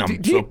saying.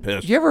 I'm so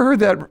pissed. You ever heard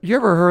that? You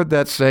ever heard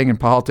that saying in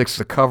politics?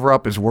 The cover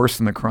up is worse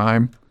than the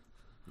crime.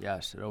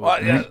 Yes. It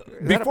always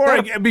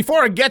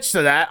Before it gets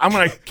to that, I'm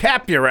gonna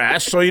cap your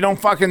ass so you don't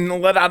fucking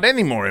let out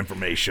any more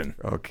information.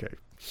 Okay,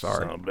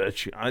 sorry. Son of a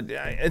bitch.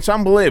 It's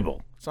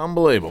unbelievable. It's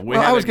unbelievable.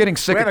 I was getting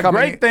sick we of had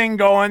coming. a great thing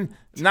going.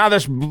 Now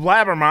this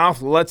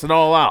blabbermouth lets it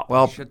all out.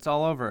 Well, shit's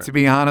all over it. to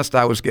be honest,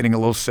 I was getting a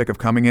little sick of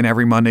coming in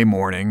every Monday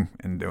morning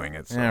and doing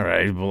it. So. All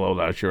right, blow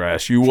it out your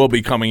ass. You will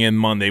be coming in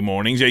Monday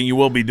mornings, and you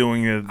will be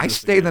doing it. I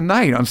stay the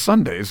night on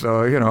Sundays,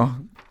 so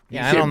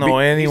Yeah, I don't know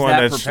anyone that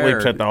that sleeps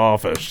prepared. at the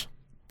office.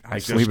 I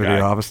Like sleep this at guy.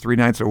 the office 3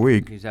 nights a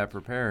week. He's that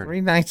prepared.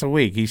 3 nights a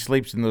week, he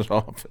sleeps in this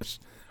office.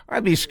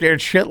 I'd be scared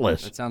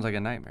shitless. That sounds like a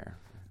nightmare.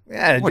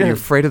 Yeah, What, are you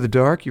afraid of the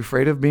dark? You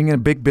afraid of being in a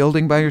big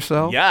building by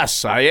yourself?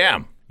 Yes, I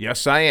am.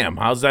 Yes, I am.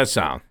 How's that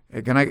sound?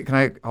 Hey, can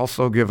I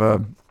also give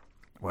a?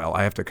 Well,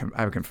 I have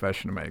a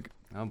confession to make.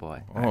 Oh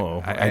boy.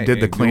 Oh, I did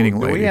the cleaning do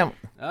we lady. have-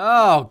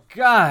 Oh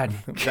God.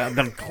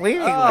 the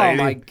cleaning Oh lady.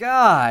 my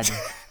God.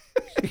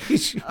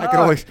 I can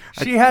only.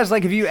 She has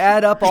if you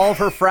add up all of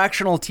her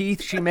fractional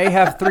teeth, she may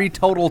have 3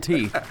 total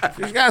teeth.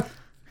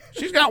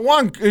 She's got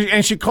one,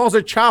 and she calls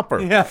it Chopper.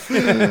 Yeah.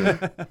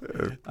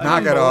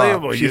 Knock it off.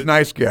 Unbelievable. She's a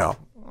nice gal.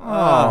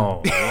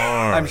 Oh, Lord.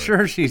 I'm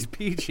sure she's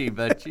peachy,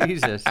 but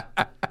Jesus.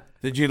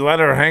 Did you let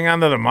her hang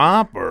onto the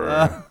mop,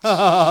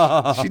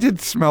 or She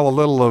did smell a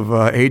little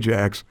of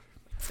Ajax,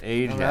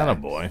 Ajax.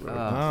 attaboy?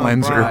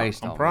 cleanser,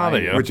 Christ I'm proud of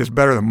almighty. you. which is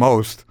better than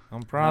most.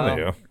 I'm proud of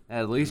you.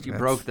 At least you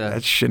broke the.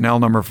 That's Chanel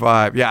number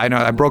 5. Yeah, I know.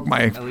 I broke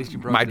my At least you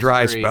broke my the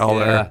dry streak, spell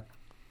yeah.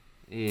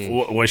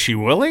 Yeah. Was she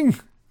willing?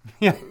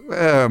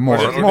 there. More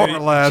or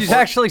less. She's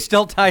actually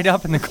still tied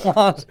up in the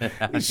closet.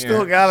 You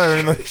still got her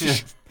in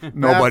the.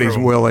 Nobody's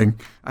bathroom. willing.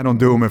 I don't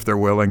do them if they're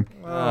willing.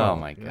 Oh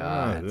my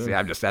God. See,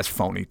 that's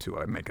phony too.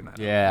 I'm making that.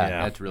 Yeah,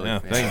 that's really. Yeah,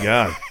 thank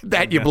God.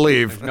 That you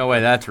believe. No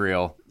way that's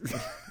real.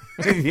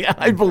 Yeah,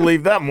 I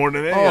believe that more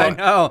than anything. I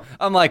know.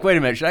 I'm like, wait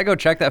a minute. Should I go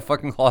check that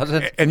fucking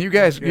closet? And you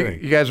guys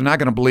are not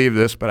going to believe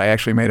this, but I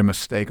actually made a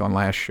mistake on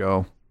last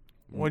show.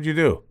 What'd you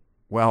do?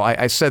 Well,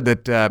 I said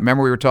that,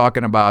 remember we were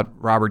talking about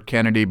Robert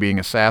Kennedy being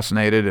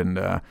assassinated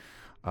and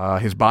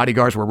his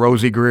bodyguards were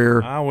Rosie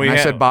Greer. I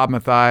said Bob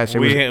Mathias.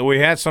 We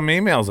had some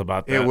emails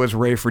about that. It was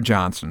Rayford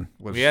Johnson.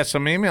 We had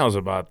some emails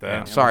about that.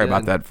 Yeah, sorry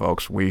about that,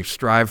 folks. We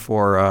strive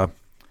for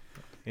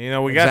we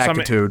got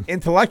exactitude. Some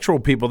intellectual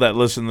people that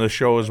listen to the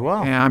show as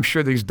well. Yeah, I'm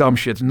sure these dumb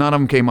shits, none of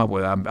them came up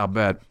with it, I'll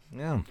bet.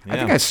 Yeah. I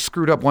think I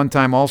screwed up one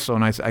time also,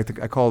 and I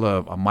think I called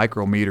a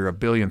micrometer a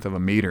billionth of a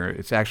meter.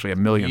 It's actually a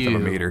millionth of a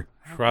meter.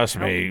 Trust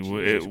me,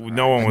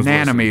 no one was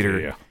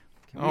nanometer.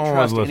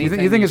 listening to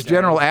you. You think it's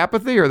general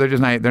apathy, or they're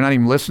not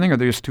even listening, or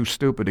they're just too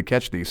stupid to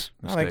catch these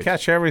mistakes? No, they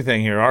catch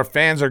everything here. Our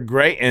fans are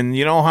great, and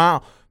you know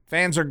how?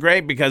 Fans are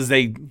great because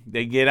they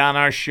get on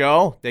our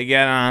show. They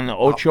get on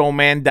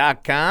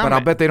ochoman.com. But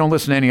I'll bet they don't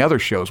listen to any other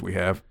shows we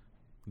have.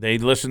 They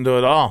listen to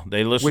it all.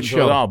 Which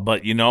show? It all.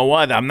 But you know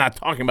what? I'm not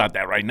talking about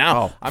that right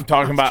now. Oh. I'm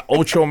talking about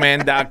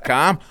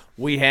ochoman.com.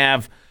 We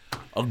have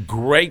a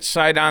great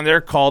site on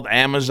there called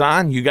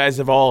Amazon. You guys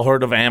have all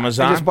heard of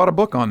Amazon. I just bought a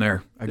book on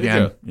there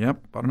again.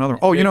 Yep, bought another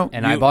one. Oh,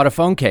 I bought a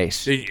phone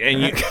case.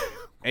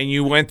 And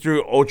you went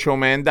through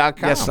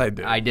ochoman.com. Yes, I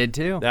did. I did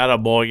too. That a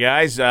boy,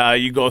 guys.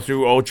 You go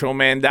through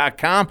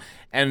ochoman.com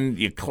and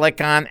you click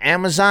on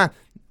Amazon,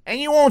 and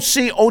you won't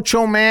see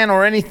Ocho Man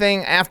or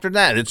anything after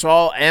that. It's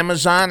all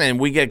Amazon, and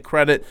we get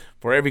credit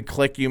for every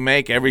click you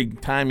make, every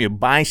time you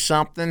buy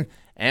something.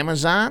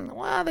 Amazon,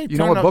 well, they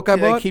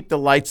keep the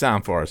lights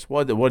on for us.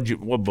 What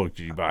book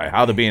did you buy?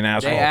 How to Be an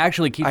Asshole? They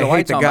actually keep the I lights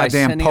hate the on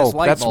goddamn by sending us Pope.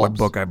 light That's bulbs. what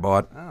book I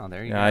bought. Oh,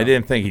 there you go. I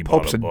didn't think he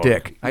bought Pope's a book.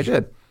 dick. I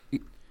did.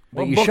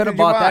 But you should have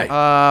bought that.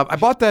 I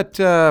bought that.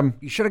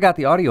 You should have got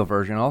the audio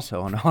version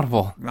also on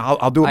Audible.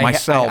 I'll do it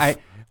myself.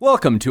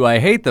 Welcome to I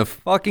Hate the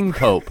Fucking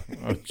Pope.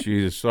 Oh,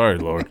 Jesus. Sorry,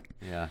 Lord.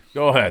 Yeah.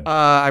 Go ahead.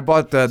 I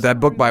bought that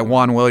book by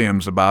Juan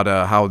Williams about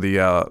how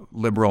the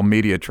liberal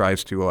media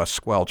tries to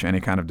squelch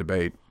any kind of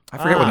debate. I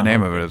forget what the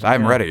name of it is. I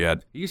haven't read it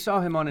yet. You saw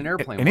him on an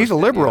airplane. And he's a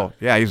liberal.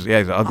 Yeah, he's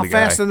an ugly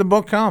guy. How fast did the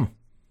book come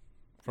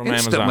from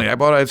Instantly. Amazon? I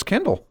bought it. It's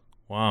Kindle.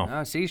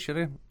 Wow. See, should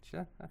have.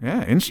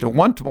 Yeah, instant.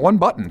 One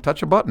button.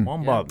 Touch a button.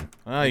 One button.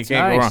 Oh, you It's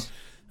can't go nice. wrong.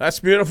 That's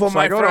beautiful, So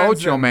my I go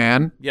friends. to Ocho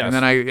Man, Yes. and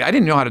then I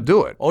didn't know how to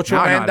do it.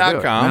 Ochoman.com.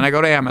 And then I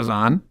go to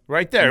Amazon.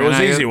 Right there. It and was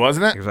then easy,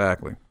 wasn't it?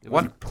 Exactly.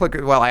 One click.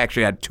 Well, I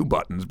actually had two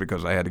buttons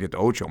because I had to get to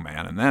Ocho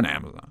Man and then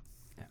Amazon.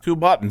 2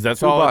 buttons.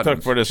 That's all it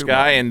took for this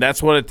guy, and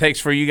that's what it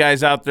takes for you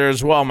guys out there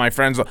as well, my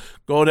friends.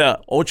 Go to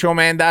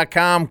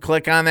ochoman.com,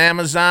 click on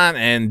Amazon,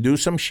 and do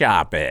some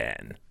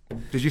shopping.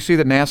 Did you see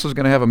that NASA's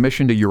going to have a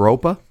mission to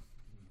Europa?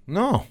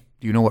 No.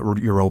 Do you know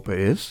what Europa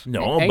is?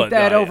 No, Ain't but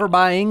that over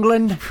by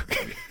England?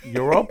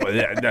 Europa.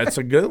 That's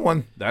a good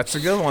one. That's a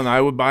good one. I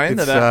would buy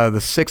into It's that.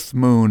 the sixth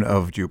moon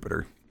of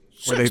Jupiter.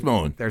 Sixth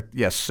moon.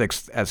 Yes,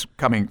 sixth as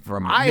coming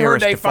from. I heard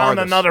nearest they to found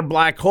farthest. another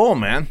black hole,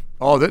 man.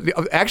 Oh,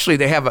 actually,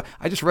 they have.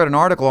 I just read an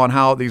article on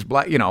how these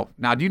black.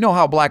 Now, do you know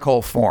how a black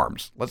hole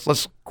forms?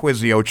 Let's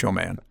quiz the Ocho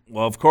Man.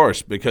 Well, of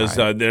course, because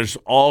there's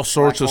all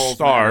sorts of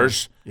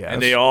stars,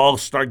 and they all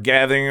start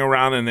gathering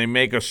around, and they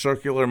make a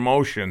circular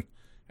motion,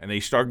 and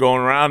they start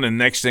going around, and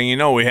next thing you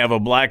know, we have a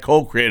black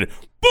hole created.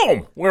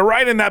 Boom! We're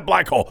right in that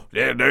black hole.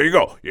 Yeah, there you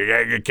go.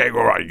 You can't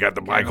go wrong. You got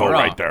the black hole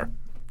right there.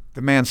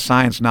 The man's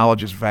science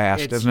knowledge is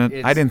vast, isn't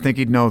it? I didn't think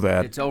he'd know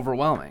that. It's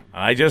overwhelming.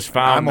 I just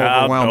found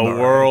out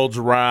the world's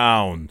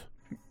round.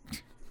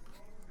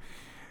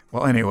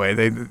 Well, anyway,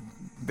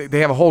 they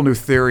have a whole new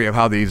theory of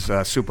how these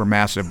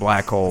supermassive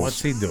black holes.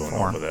 What's he doing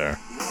over there?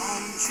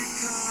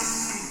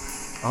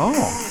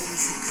 Oh.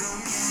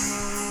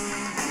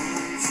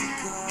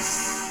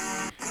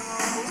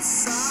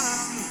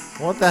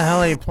 What the hell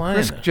are you playing?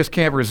 Chris just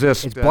can't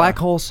resist. It's Black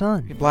Hole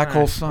Sun. Black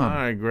Hole Sun. All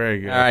right,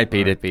 Greg. All right,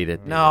 beat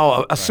it.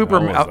 No,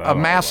 a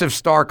massive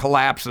star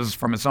collapses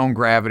from its own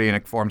gravity and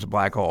it forms a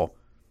black hole.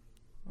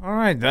 All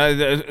right,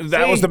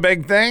 that was the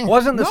big thing.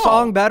 Wasn't the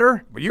song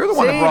better? But you're the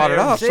one that brought it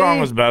up. The song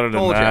was better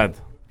than that.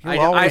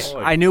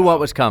 I knew what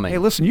was coming. Hey,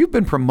 listen, you've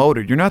been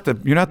promoted. You're not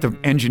the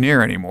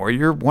engineer anymore.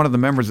 You're one of the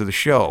members of the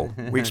show.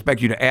 We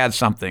expect you to add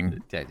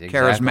something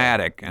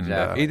charismatic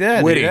and he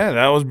did. witty. He did.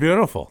 That was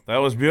beautiful.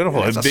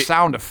 It's a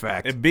sound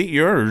effect. It beat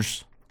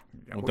yours.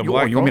 With the you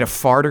want me to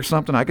fart or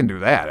something? I can do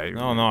that.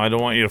 No, I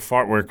don't want you to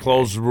fart. We're a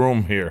closed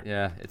room here.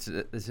 Yeah,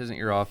 this isn't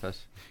your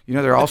office. You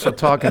know, they're also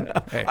talking.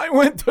 Hey. I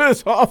went to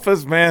his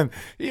office, man.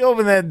 He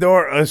opened that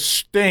door. A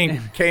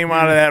stink came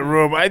out of that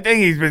room. I think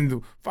he's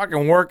been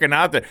fucking working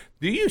out there.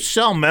 Do you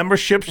sell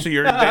memberships to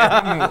your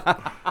damn?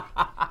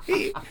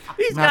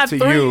 He's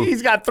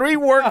got three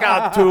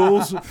workout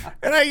tools,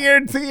 and I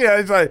guarantee you,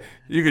 it's like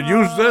you could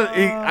use this.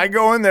 I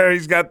go in there.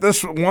 He's got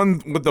this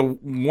one with the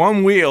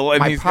one wheel, and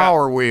my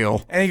power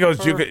wheel. And he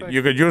goes, you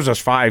could use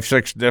this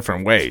 5-6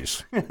 different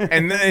ways.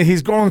 And then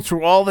he's going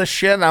through all this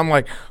shit. And I'm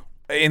like,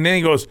 and then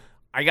he goes,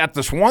 I got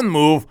this one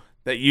move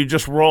that you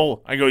just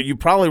roll. I go, you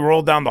probably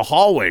roll down the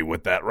hallway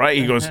with that, right?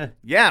 He goes,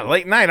 yeah,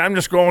 late night. I'm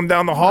just going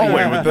down the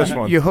hallway with this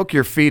one. You hook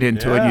your feet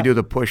into it and you do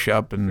the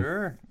push-up.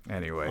 And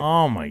anyway.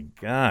 Oh, my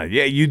God.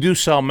 Yeah, you do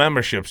sell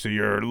memberships to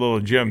your little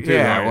gym, too.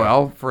 Yeah, right?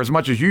 well, for as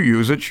much as you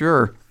use it,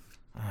 sure.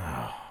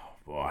 Oh,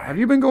 boy. Have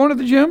you been going to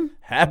the gym?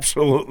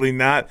 Absolutely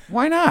not.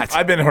 Why not?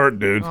 I've been hurt,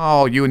 dude.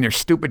 Oh, you and your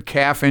stupid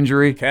calf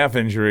injury. Calf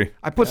injury.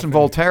 I put some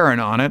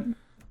Voltaren on it.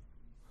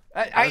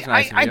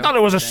 I thought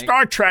it was a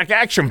Star Trek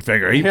action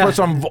figure. He put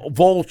some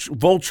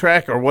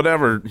Voltrek or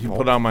whatever he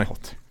put on my.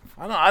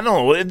 I don't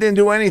know. It didn't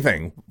do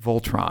anything.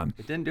 Voltron.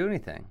 It didn't do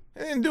anything. It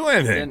didn't do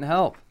anything. It didn't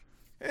help.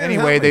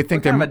 Anyway, they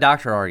think What kind they're of a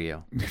doctor are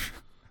you?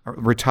 a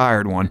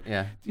retired one.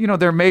 Yeah. You know,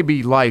 there may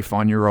be life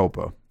on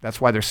Europa. That's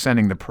why they're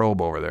sending the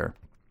probe over there.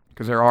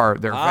 Because they're How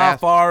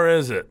vast. far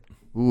is it?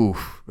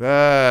 Oof.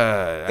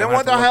 Then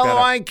what the hell do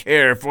I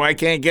care if I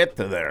can't get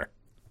to there?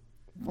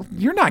 Well,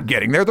 you're not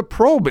getting there. The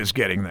probe is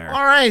getting there.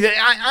 All right,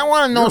 I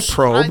want to know.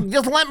 Probe.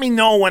 Just let me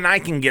know when I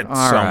can get All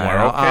somewhere,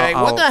 right, okay?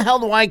 What the hell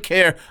do I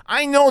care?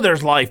 I know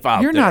there's life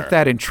out You're there. not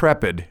that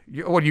intrepid.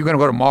 What, are you going to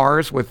go to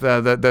Mars with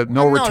the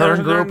no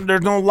return group?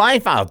 There's no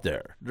life out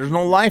there. There's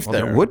no life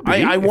there. There would be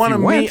I if want to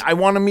you meet. went. I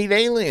want to meet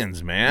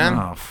aliens, man.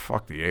 Oh,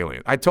 fuck the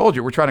aliens. I told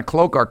you, we're trying to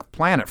cloak our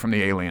planet from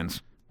the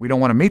aliens. We don't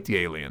want to meet the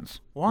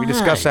aliens. Why? We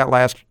discussed that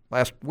last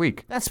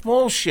week. That's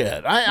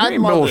bullshit. I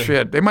mean,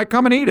 bullshit. They might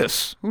come and eat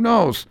us. Who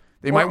knows?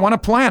 They might want a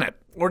planet.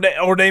 Or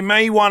they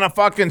may want to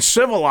fucking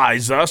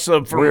civilize us.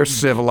 We're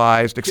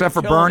civilized, except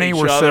for Bernie.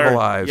 We're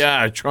civilized.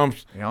 Yeah,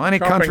 Trump's. Any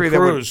Trump country and that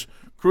Cruz.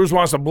 Cruz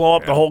wants to blow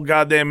up the whole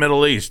goddamn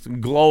Middle East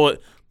and glow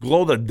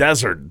the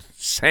desert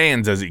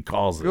sands, as he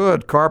calls it.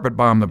 Good carpet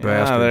bomb the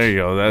bastards. Ah, there you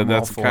go. I'm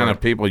That's all the for kind it.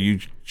 of people you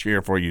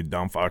cheer for, you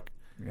dumb fuck.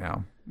 Yeah.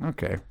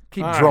 Okay.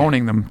 Keep All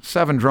droning them.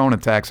 7 drone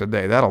attacks a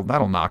day. That'll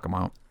knock them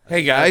out.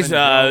 Hey guys,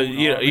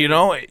 you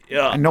know.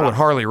 I know what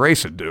Harley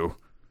Race would do.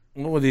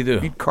 What would he do?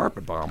 He'd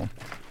carpet bomb them.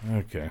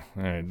 Okay,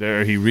 all right.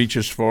 There he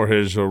reaches for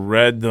his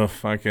red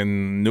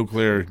fucking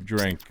nuclear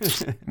drink,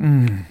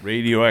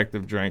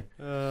 radioactive drink,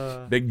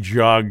 big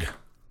jug.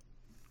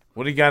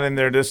 What do you got in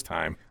there this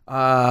time?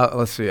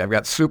 Let's see. I've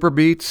got Super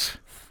Beets.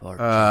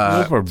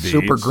 Super Beets.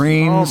 Super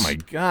Greens. Oh my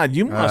God,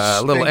 you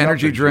must a little stink up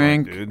energy the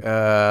drink. joint,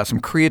 dude.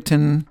 Some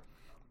creatine.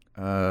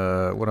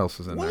 What else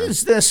is in What there?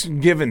 is this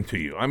given to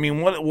you? I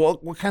mean,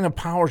 what kind of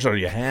powers are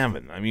you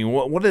having? I mean,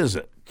 what is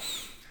it?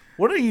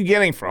 What are you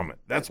getting from it?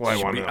 That's what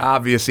I want to know.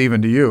 Obvious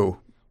even to you.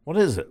 What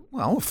is it?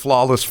 Well,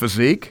 flawless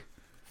physique.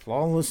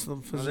 Flawless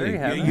physique. there you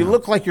have it. You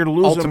look like you're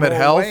losing Ultimate more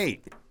health.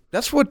 weight.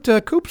 That's what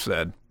Coop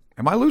said.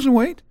 Am I losing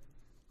weight?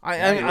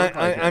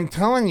 I'm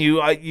telling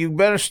you, you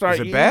better start.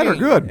 Is it bad or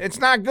eating. good? It's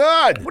not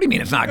good. What do you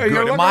mean it's not You're good?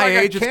 looking At my like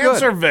age, a it's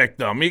cancer good.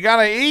 victim. You got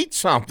to eat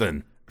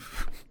something.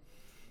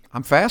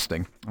 I'm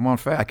fasting. I'm on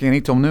fast. I can't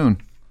eat till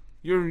noon.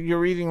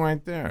 You're eating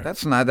right there. That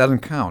doesn't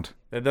count.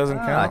 That doesn't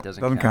count. It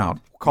Doesn't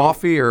count.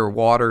 Coffee or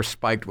water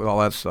spiked with all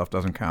that stuff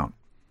doesn't count.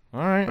 All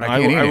right. But I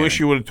can't eat I wish anything.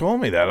 you would have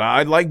told me that.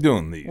 I like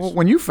doing these. Well,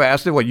 when you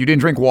fasted, what, you didn't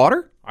drink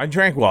water? I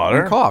drank water,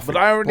 and coffee. but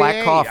I already Black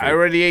ate. coffee. I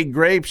already ate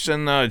grapes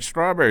and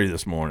strawberry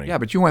this morning. Yeah,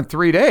 but you went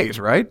 3 days,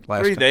 right?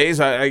 Last 3 time. days.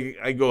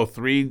 I go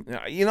 3.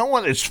 You know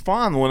what? It's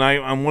fun when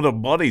I'm with a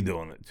buddy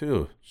doing it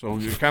too. So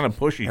you kind of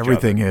push each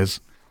Everything other. is.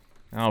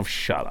 Oh,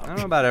 shut up. I don't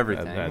know about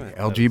everything.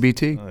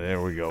 LGBT.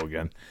 There we go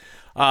again.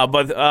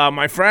 But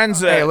my friends.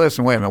 Hey,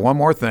 listen, wait a minute. One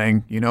more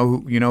thing. You know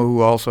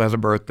who also has a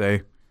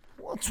birthday?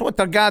 What's with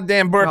the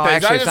goddamn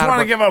birthdays? actually, I it's just not a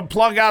want to give a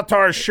plug out to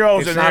our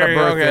shows. It's and not a here-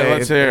 birthday. Okay,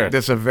 let's hear it.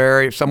 This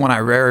is someone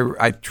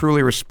I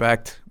truly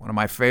respect. One of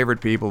my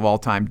favorite people of all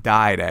time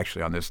died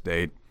actually on this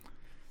date.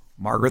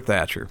 Margaret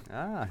Thatcher,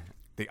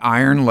 the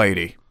Iron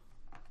Lady.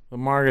 The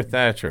Margaret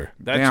Thatcher.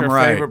 That's Damn your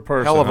right. favorite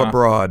person. Hell of a huh?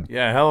 broad.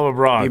 Yeah, hell of a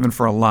broad. Even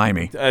for a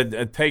limey.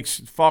 It takes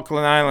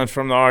Falkland Islands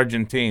from the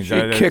Argentines. She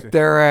kicked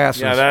their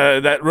asses.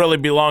 Yeah, that really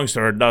belongs to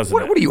her, doesn't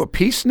it? What are you, a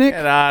peacenik?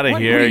 Get outta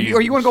here, Or you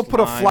you want to go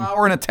put a slime.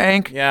 flower in a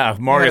tank? Yeah,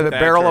 Margaret the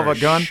Thatcher, barrel of a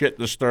gun? Shit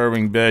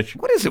disturbing bitch.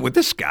 What is it with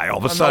this guy all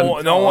of a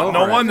sudden? No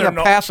wonder. He's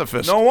a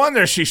pacifist. No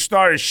wonder she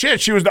started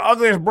shit. She was the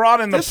ugliest broad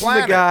in the This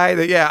planet. is the guy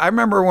that, I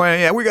remember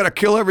when, we got to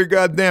kill every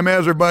goddamn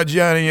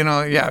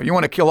Azerbaijani, you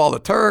want to kill all the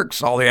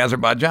Turks, all the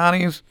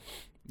Azerbaijanis,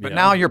 but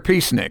now you're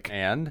peacenik.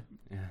 And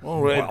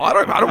Well, I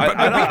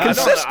don't be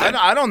consistent.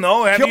 I don't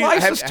know. Kill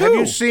ISIS have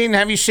you too.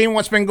 Have you seen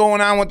what's been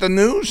going on with the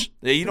news?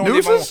 You don't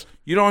Newses?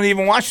 you don't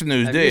even watch the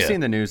news, have do you you?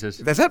 seen the news? Is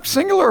that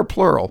singular or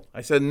plural?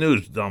 I said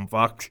news, dumb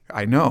fuck.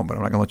 I know, but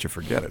I'm not going to let you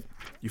forget it.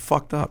 You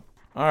fucked up.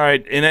 All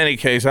right. In any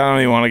case, I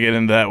don't even want to get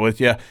into that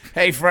with you.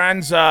 Hey,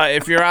 friends,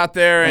 if you're out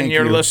there and Thank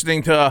you're you.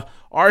 listening to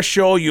our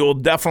show, you'll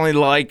definitely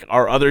like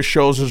our other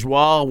shows as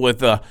well,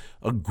 with a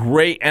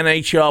great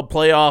NHL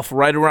playoff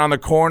right around the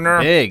corner.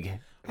 Big.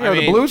 Hey, are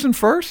the Blues in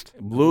first?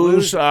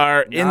 Blues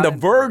are in the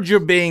verge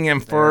of being in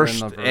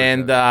first, in the verge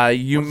and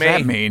you What does may.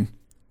 that mean?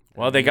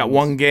 Well, they got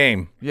one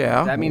game.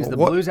 Yeah. That means the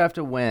What- Blues have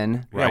to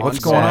win Right,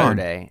 what's on going on?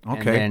 Saturday, and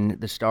Okay. then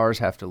the Stars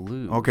have to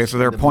lose. Okay, so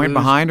they're a The point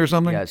Blues- behind or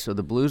something? Yeah, so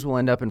the Blues will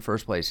end up in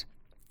first place.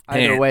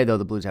 Either And- way, though,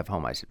 the Blues have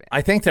home ice advantage.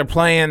 I think they're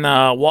playing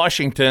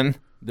Washington,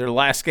 their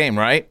last game,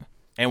 right?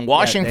 And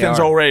Washington's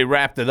already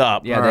wrapped it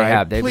up. Yeah, they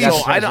have. They've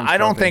got I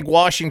don't think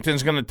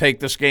Washington's going to take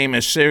this game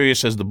as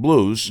serious as the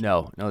Blues.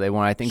 No, they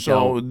won't. I think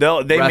so.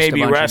 They may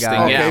be resting.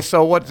 Okay,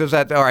 so what does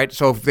that? All right,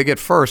 so if they get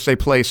first, they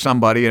play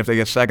somebody, and if they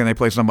get second, they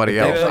play somebody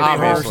else. It'll be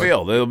home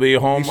field. It'll be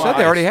home. You said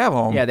they already have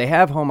home. Yeah, they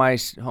have home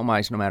ice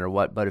no matter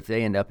what. But if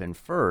they end up in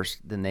first,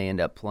 then they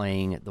end up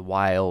playing the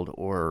Wild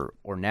or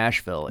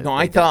Nashville. No,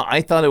 I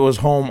thought it was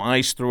home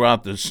ice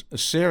throughout the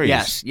series.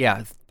 Yes,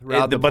 yeah.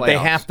 But they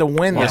have to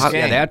win this game.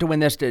 Yeah, they have to win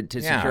this to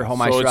secure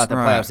home ice throughout the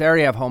playoffs. They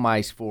already have home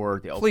ice for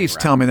the opening Please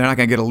round. tell me they're not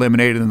going to get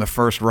eliminated in the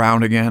first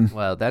round again.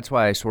 Well, that's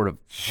why I sort of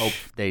hope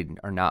they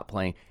are not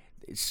playing.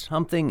 It's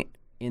something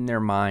in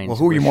their minds. Well,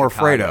 who are you more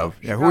afraid of?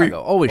 Yeah, who are you?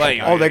 Always.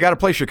 Oh, they got to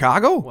play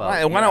Chicago?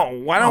 Well,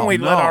 why don't we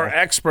let our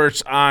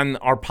experts on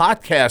our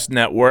podcast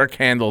network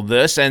handle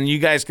this, and you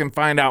guys can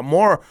find out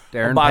more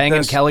Darren about Pang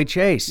this. and Kelly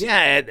Chase. Yeah,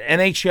 at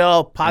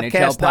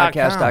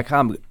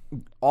NHLpodcast.com.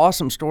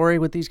 Awesome story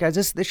with these guys.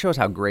 This shows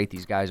how great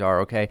these guys are,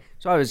 okay?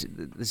 So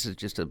this is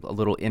just a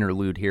little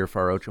interlude here for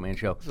our Ocho Man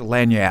show. It's a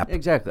lagniappe.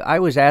 Exactly. I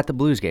was at the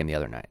Blues game the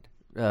other night,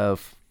 4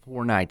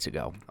 nights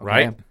ago.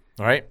 Okay?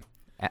 Right.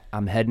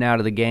 I'm heading out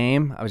of the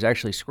game. I was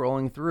actually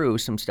scrolling through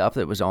some stuff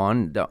that was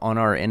on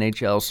our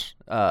NHL's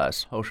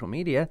social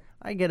media.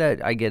 I get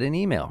an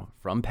email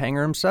from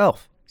Panger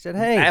himself. He said,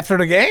 "Hey." After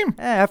the game?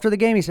 After the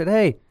game, he said,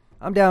 "Hey,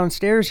 I'm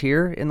downstairs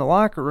here in the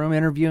locker room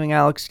interviewing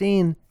Alex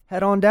Steen.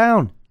 Head on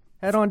down.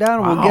 And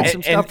we'll get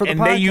some stuff for the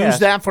podcast." And they use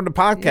that for the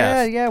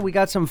podcast. Yeah. We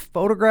got some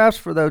photographs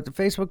for the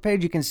Facebook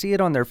page. You can see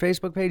it on their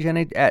Facebook page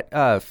at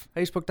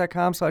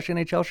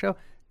facebook.com/NHL show.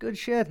 Good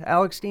shit.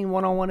 Alex Steen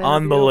one-on-one interview.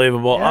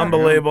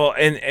 Unbelievable.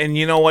 And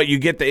you know what? You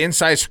get the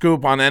inside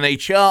scoop on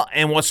NHL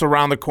and what's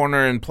around the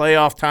corner in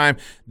playoff time.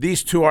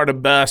 These two are the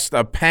best.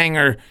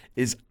 Panger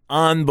is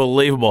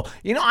unbelievable.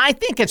 You know, I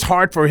think it's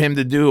hard for him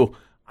to do.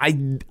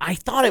 I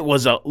thought it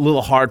was a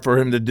little hard for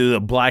him to do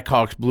the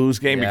Blackhawks Blues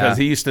game because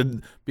he used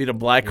to be the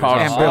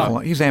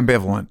Blackhawks. He's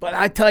ambivalent. But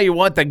I tell you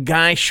what, the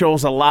guy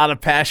shows a lot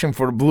of passion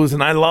for the Blues,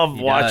 and I love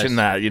watching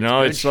that. You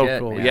know, it's so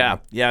cool.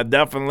 Yeah,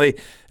 definitely.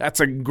 That's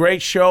a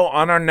great show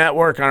on our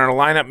network, on our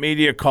lineup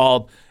media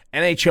called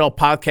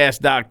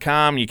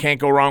NHLpodcast.com. You can't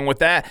go wrong with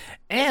that.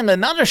 And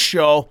another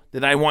show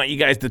that I want you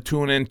guys to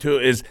tune into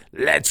is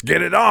Let's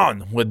Get It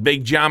On with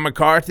Big John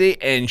McCarthy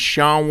and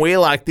Sean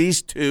Wheelock.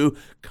 These two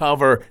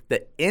cover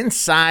the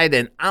inside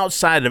and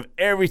outside of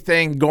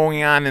everything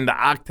going on in the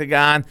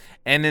Octagon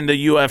and in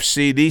the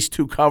UFC. These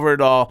two cover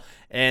it all.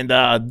 And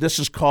this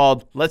is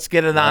called Let's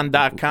Get It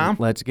On.com.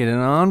 Let's Get It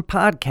On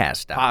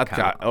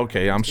Podcast.com.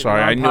 Okay, I'm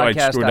sorry. I knew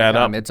I'd screw that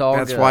up. It's all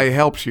That's good. why he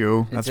helps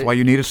you. That's why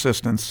you need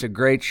assistance. It's a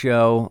great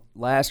show.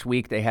 Last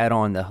week they had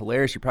on the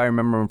hilarious, you probably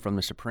remember him from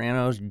The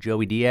Sopranos,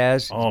 Joey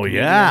Diaz. Oh,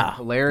 yeah.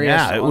 Hilarious.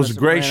 Yeah, it was a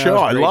great show.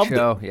 I loved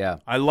it. Yeah.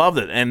 I loved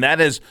it. And that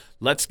is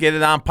Let's Get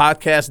It On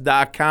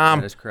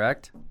Podcast.com. That is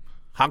correct.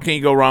 How can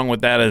you go wrong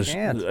with that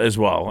as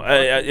well?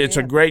 It's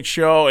a great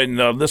show, and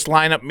this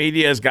lineup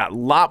media has got a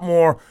lot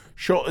more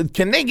show.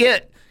 Can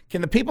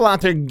the people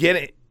out there get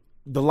it?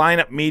 The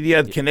lineup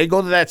media, can they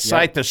go to that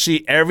site to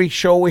see every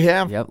show we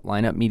have? Yep,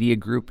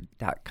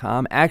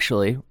 lineupmediagroup.com.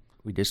 Actually,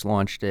 we just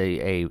launched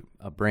a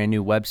brand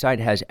new website.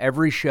 It has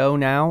every show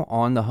now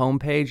on the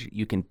homepage.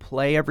 You can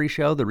play every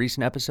show, the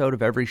recent episode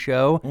of every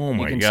show. Oh,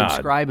 my God. You can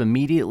subscribe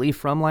immediately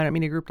from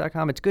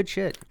lineupmediagroup.com. It's good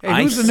shit.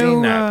 Hey, who's the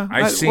new?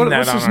 What's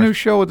this new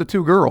show with the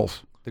two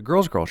girls? The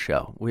Girls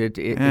Show. I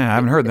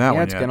haven't heard that one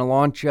yet. It's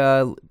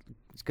yet.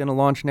 It's going to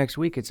launch next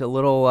week. It's a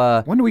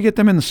little. When do we get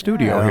them in the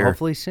studio here?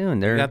 Hopefully soon.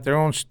 They got their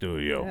own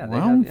studio.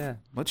 Yeah,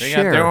 let's they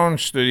share. got their own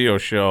studio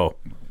show.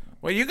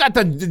 Well, you got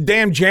the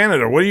damn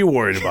janitor. What are you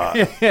worried about?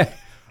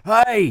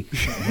 Hey,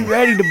 you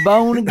ready to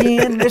bone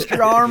again,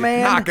 Mr.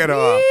 R-Man? Knock it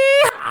off.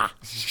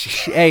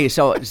 Hey,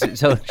 so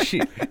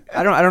she.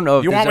 I don't know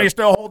if you want me to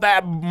still hold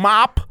that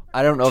mop.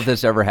 I don't know if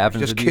this ever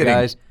happens Just with kidding. you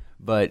guys,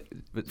 but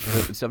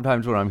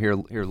sometimes when I'm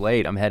here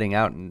late, I'm heading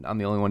out and I'm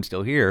the only one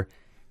still here,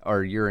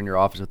 or you're in your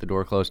office with the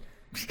door closed.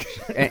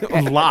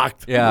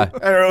 Locked. Yeah.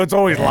 It's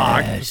always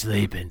locked.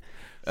 Sleeping.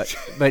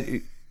 But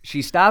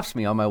she stops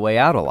me on my way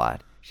out a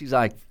lot. She's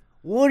like,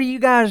 "What are you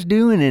guys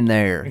doing in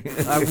there?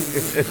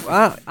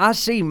 I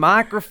see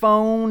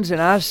microphones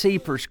and I see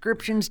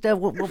prescription stuff.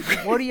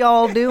 What are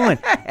y'all doing?"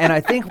 And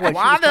I think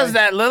why does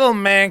that little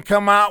man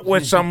come out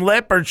with some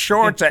leopard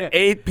shorts at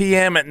 8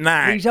 p.m. at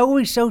night? He's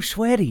always so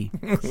sweaty.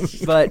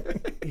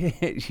 But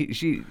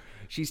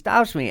she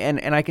stops me,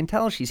 and I can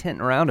tell she's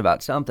hinting around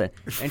about something.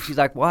 And she's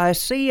like, "Well, I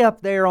see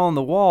up there on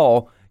the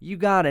wall, you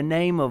got a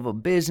name of a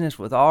business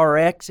with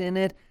RX in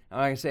it." Like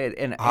I said,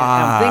 and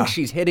I think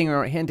she's hinting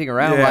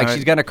around like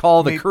she's going to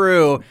call the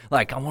crew.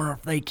 Like, I wonder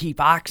if they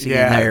keep Oxy in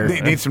there.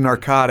 They need some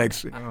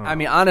narcotics. I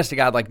mean, honest to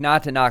God, like,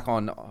 not to knock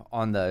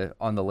on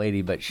the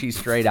lady, but she's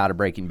straight out of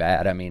Breaking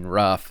Bad. I mean,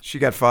 rough. She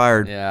got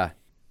fired. Yeah.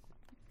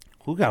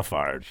 Who got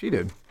fired? She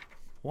did.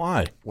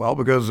 Why? Well,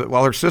 because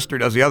her sister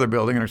does the other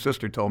building, and her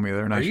sister told me the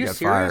other night she got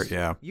fired.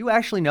 Yeah. You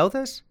actually know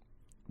this?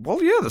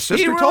 Well, yeah, the sister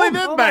He really told me.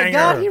 did Oh bang my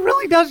God, her. he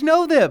really does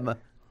know them.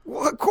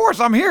 Well, of course,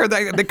 I'm here.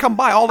 They come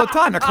by all the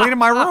time. They're cleaning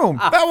my room.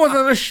 That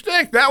wasn't a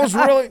shtick. That was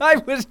really. I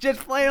was just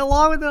playing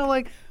along with it. I'm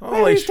like,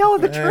 maybe he's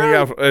telling the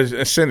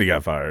truth. Cindy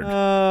got fired.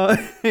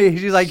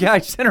 She's like, yeah, I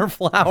sent her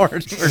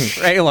flowers for a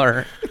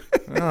trailer.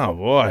 Oh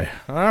boy!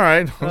 All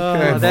right.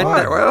 Okay.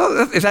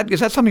 Well, is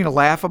that something to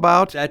laugh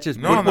about? That just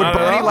No, would not at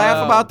Bernie all.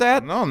 laugh about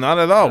that? No, not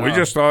at all. We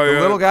just thought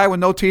The little guy with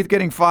no teeth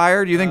getting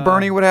fired. You think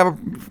Bernie would have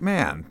a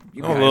man?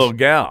 You guys. little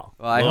gal.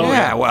 Well, I hope,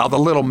 Yeah, well, the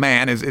little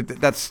man is.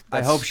 That's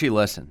I hope she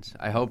listens.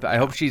 I hope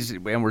she's.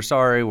 And we're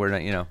sorry. We're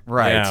not.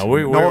 right. Yeah,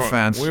 no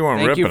offense. We weren't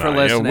Thank ripping you for on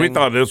you. We listening.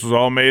 thought this was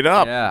all made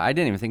up. Yeah, I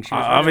didn't even think she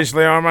was.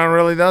 Obviously, Armand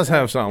really does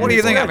have something. What do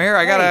you think? I'm here.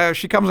 I gotta.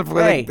 She comes up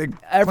with. Hey, They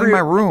clean my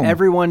room.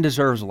 Everyone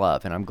deserves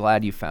love, and I'm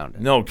glad you found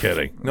it. No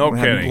kidding. No Love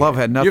kidding.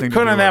 had nothing You to do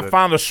couldn't with have it.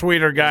 found a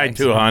sweeter guy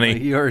too, honey.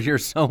 You're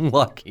so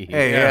lucky.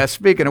 Hey,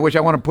 speaking of which, I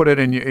want to put it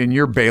in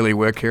your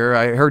bailiwick here.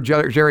 I heard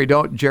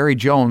Jerry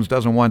Jones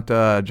doesn't want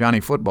Johnny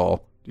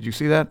Football. Did you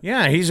see that?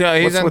 Yeah, he's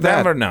What's in with that?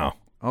 Denver now.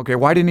 Okay,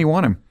 why didn't he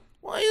want him?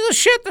 Well, he's a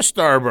shit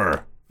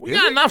disturber. We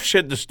got enough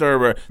shit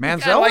disturber.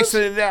 Manziel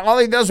is? All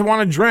he does is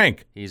want to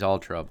drink. He's all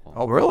trouble.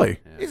 Oh, really?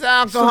 He's Still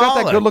alcoholic.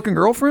 got that good-looking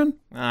girlfriend?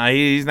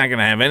 He's not going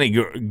to have any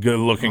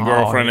good-looking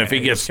girlfriend if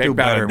he gets kicked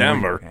out of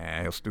Denver.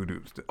 Yeah, he'll still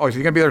do. Oh, is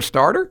he going to be their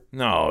starter?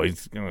 No,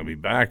 he's going to be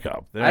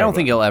backup. I don't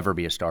think he'll ever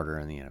be a starter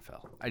in the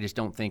NFL. I just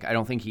don't think. I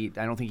don't think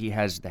he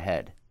has the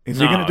head. Is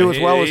he going to do as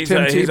well as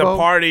Tim Tebow? He's a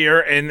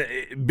partier,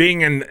 and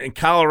being in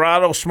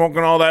Colorado, smoking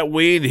all that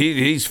weed,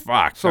 he's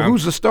fucked. So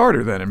who's the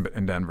starter then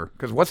in Denver?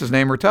 Because what's his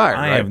name retired?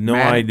 I right? have no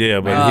idea,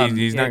 but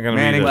he's not going to be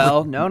Manning. the...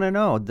 Well, no.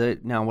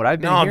 Now what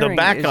I've been hearing the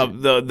backup,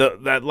 is,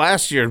 that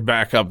last year's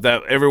backup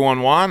that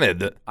everyone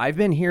wanted. I've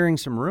been hearing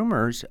some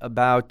rumors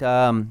about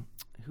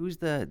who's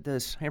the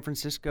San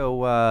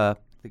Francisco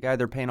the guy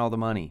they're paying all the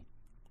money.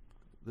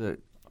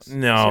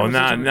 No,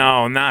 not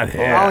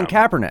him. Colin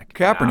Kaepernick.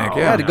 Kaepernick,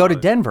 Yeah, to go to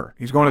Denver.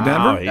 He's going to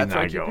Denver? He's That's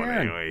not what you're going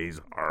hearing. anyway. He's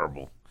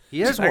horrible.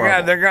 He is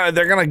horrible.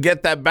 They're gonna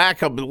get that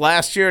backup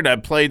last year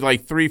that played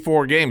like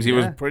 3-4 games. He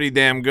was pretty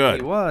damn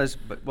good. He was,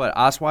 but what,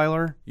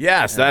 Osweiler?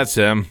 Yes, that's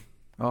him.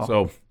 Oh.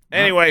 So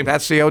anyway,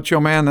 That's the Ocho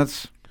Man.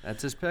 That's.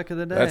 That's his pick of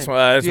the day. that's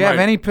why. Do you have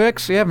any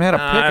picks? You haven't had a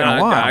pick in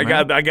a while. I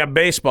man. got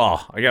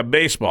baseball. I got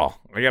baseball.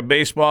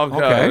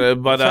 Okay.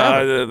 But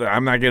Let's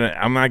I'm not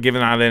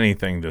giving out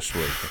anything this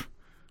week.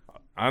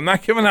 I'm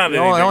not giving out The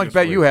anything. only this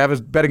bet week. you have is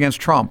bet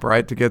against Trump,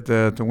 right, to get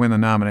to win the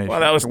nomination.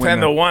 Well, that was to win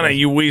 10-1, and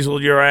you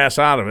weaseled your ass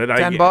out of it.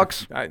 $10?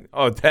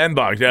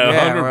 $10.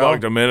 Yeah,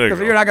 $100 a minute Because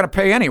ago. you're not going to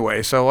pay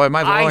anyway, so I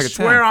might as well I only get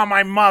 10. swear on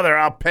my mother,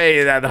 I'll pay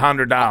you that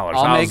 $100.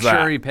 I'll make that?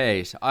 sure he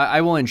pays.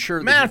 I will ensure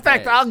that Matter of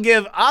fact,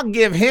 pays. I'll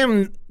give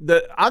him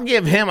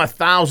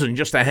 $1,000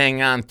 just to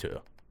hang on to.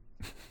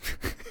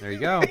 There you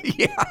go.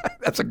 Yeah,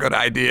 that's a good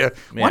idea.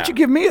 Why Yeah. don't you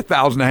give me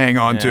 $1,000 to hang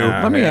on to?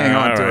 Yeah, Let me hang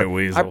on all to right, it.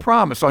 Weasel. I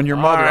promise on your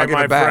mother, All right, I'll get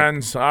my it back.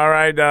 friends. All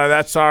right,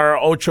 that's our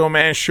Ocho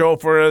Man show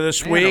for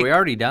this Man, week. are we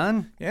already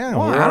done? Yeah,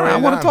 Well, we're I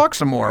already want done. to talk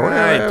some more. All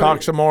right,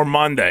 talk some more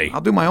Monday.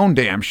 I'll do my own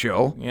damn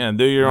show. Yeah,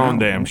 do your own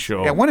damn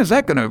show. Yeah, when is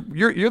that going to?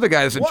 You're the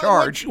guy that's in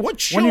charge. What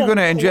show, when are you going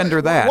to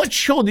engender that? What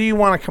show do you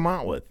want to come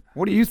out with?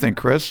 What do you think,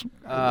 Chris?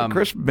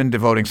 Chris been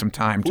devoting some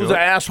time to Who's it. the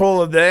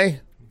asshole of the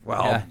day?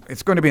 Well, Yeah.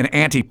 it's going to be an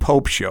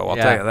anti-Pope show. I'll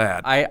tell you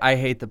that. I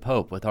hate the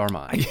Pope with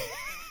Armand.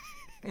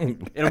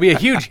 It'll be a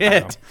huge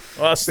hit.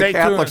 Well, the stay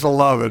Catholics tuned. will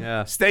love it.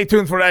 Yeah. Stay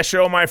tuned for that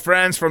show, my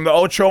friends. From the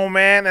Ocho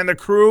Man and the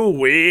crew,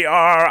 we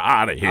are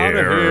out of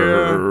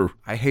here.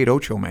 I hate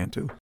Ocho Man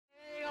too.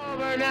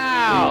 Over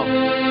now.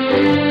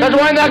 Because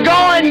when the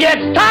going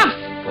gets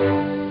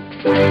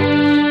tough,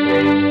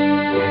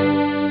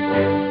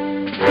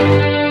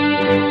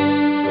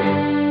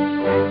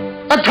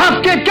 the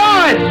tough get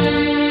going.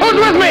 Who's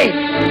with me?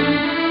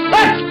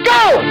 Let's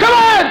go! Come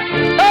on!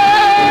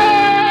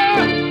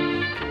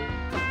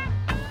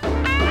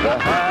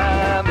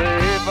 Behind the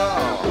eight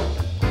ball.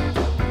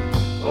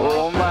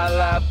 All my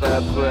life,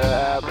 that's where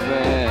I've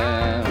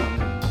been.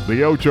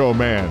 The Ocho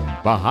Man,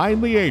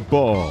 Behind the Eight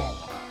Ball.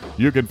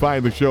 You can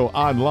find the show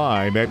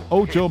online at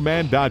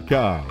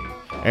ochoman.com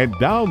and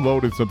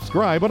download and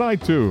subscribe on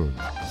iTunes,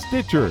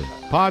 Stitcher,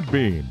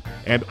 Podbean,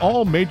 and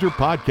all major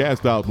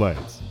podcast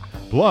outlets.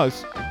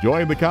 Plus,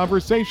 join the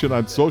conversation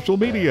on social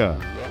media.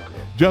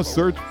 Just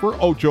search for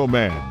Ocho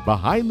Man,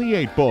 Behind the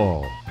Eight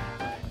Ball.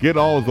 Get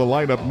all of the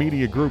Lineup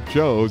Media Group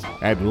shows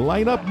at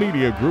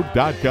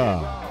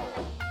lineupmediagroup.com.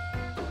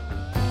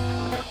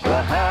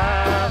 Behind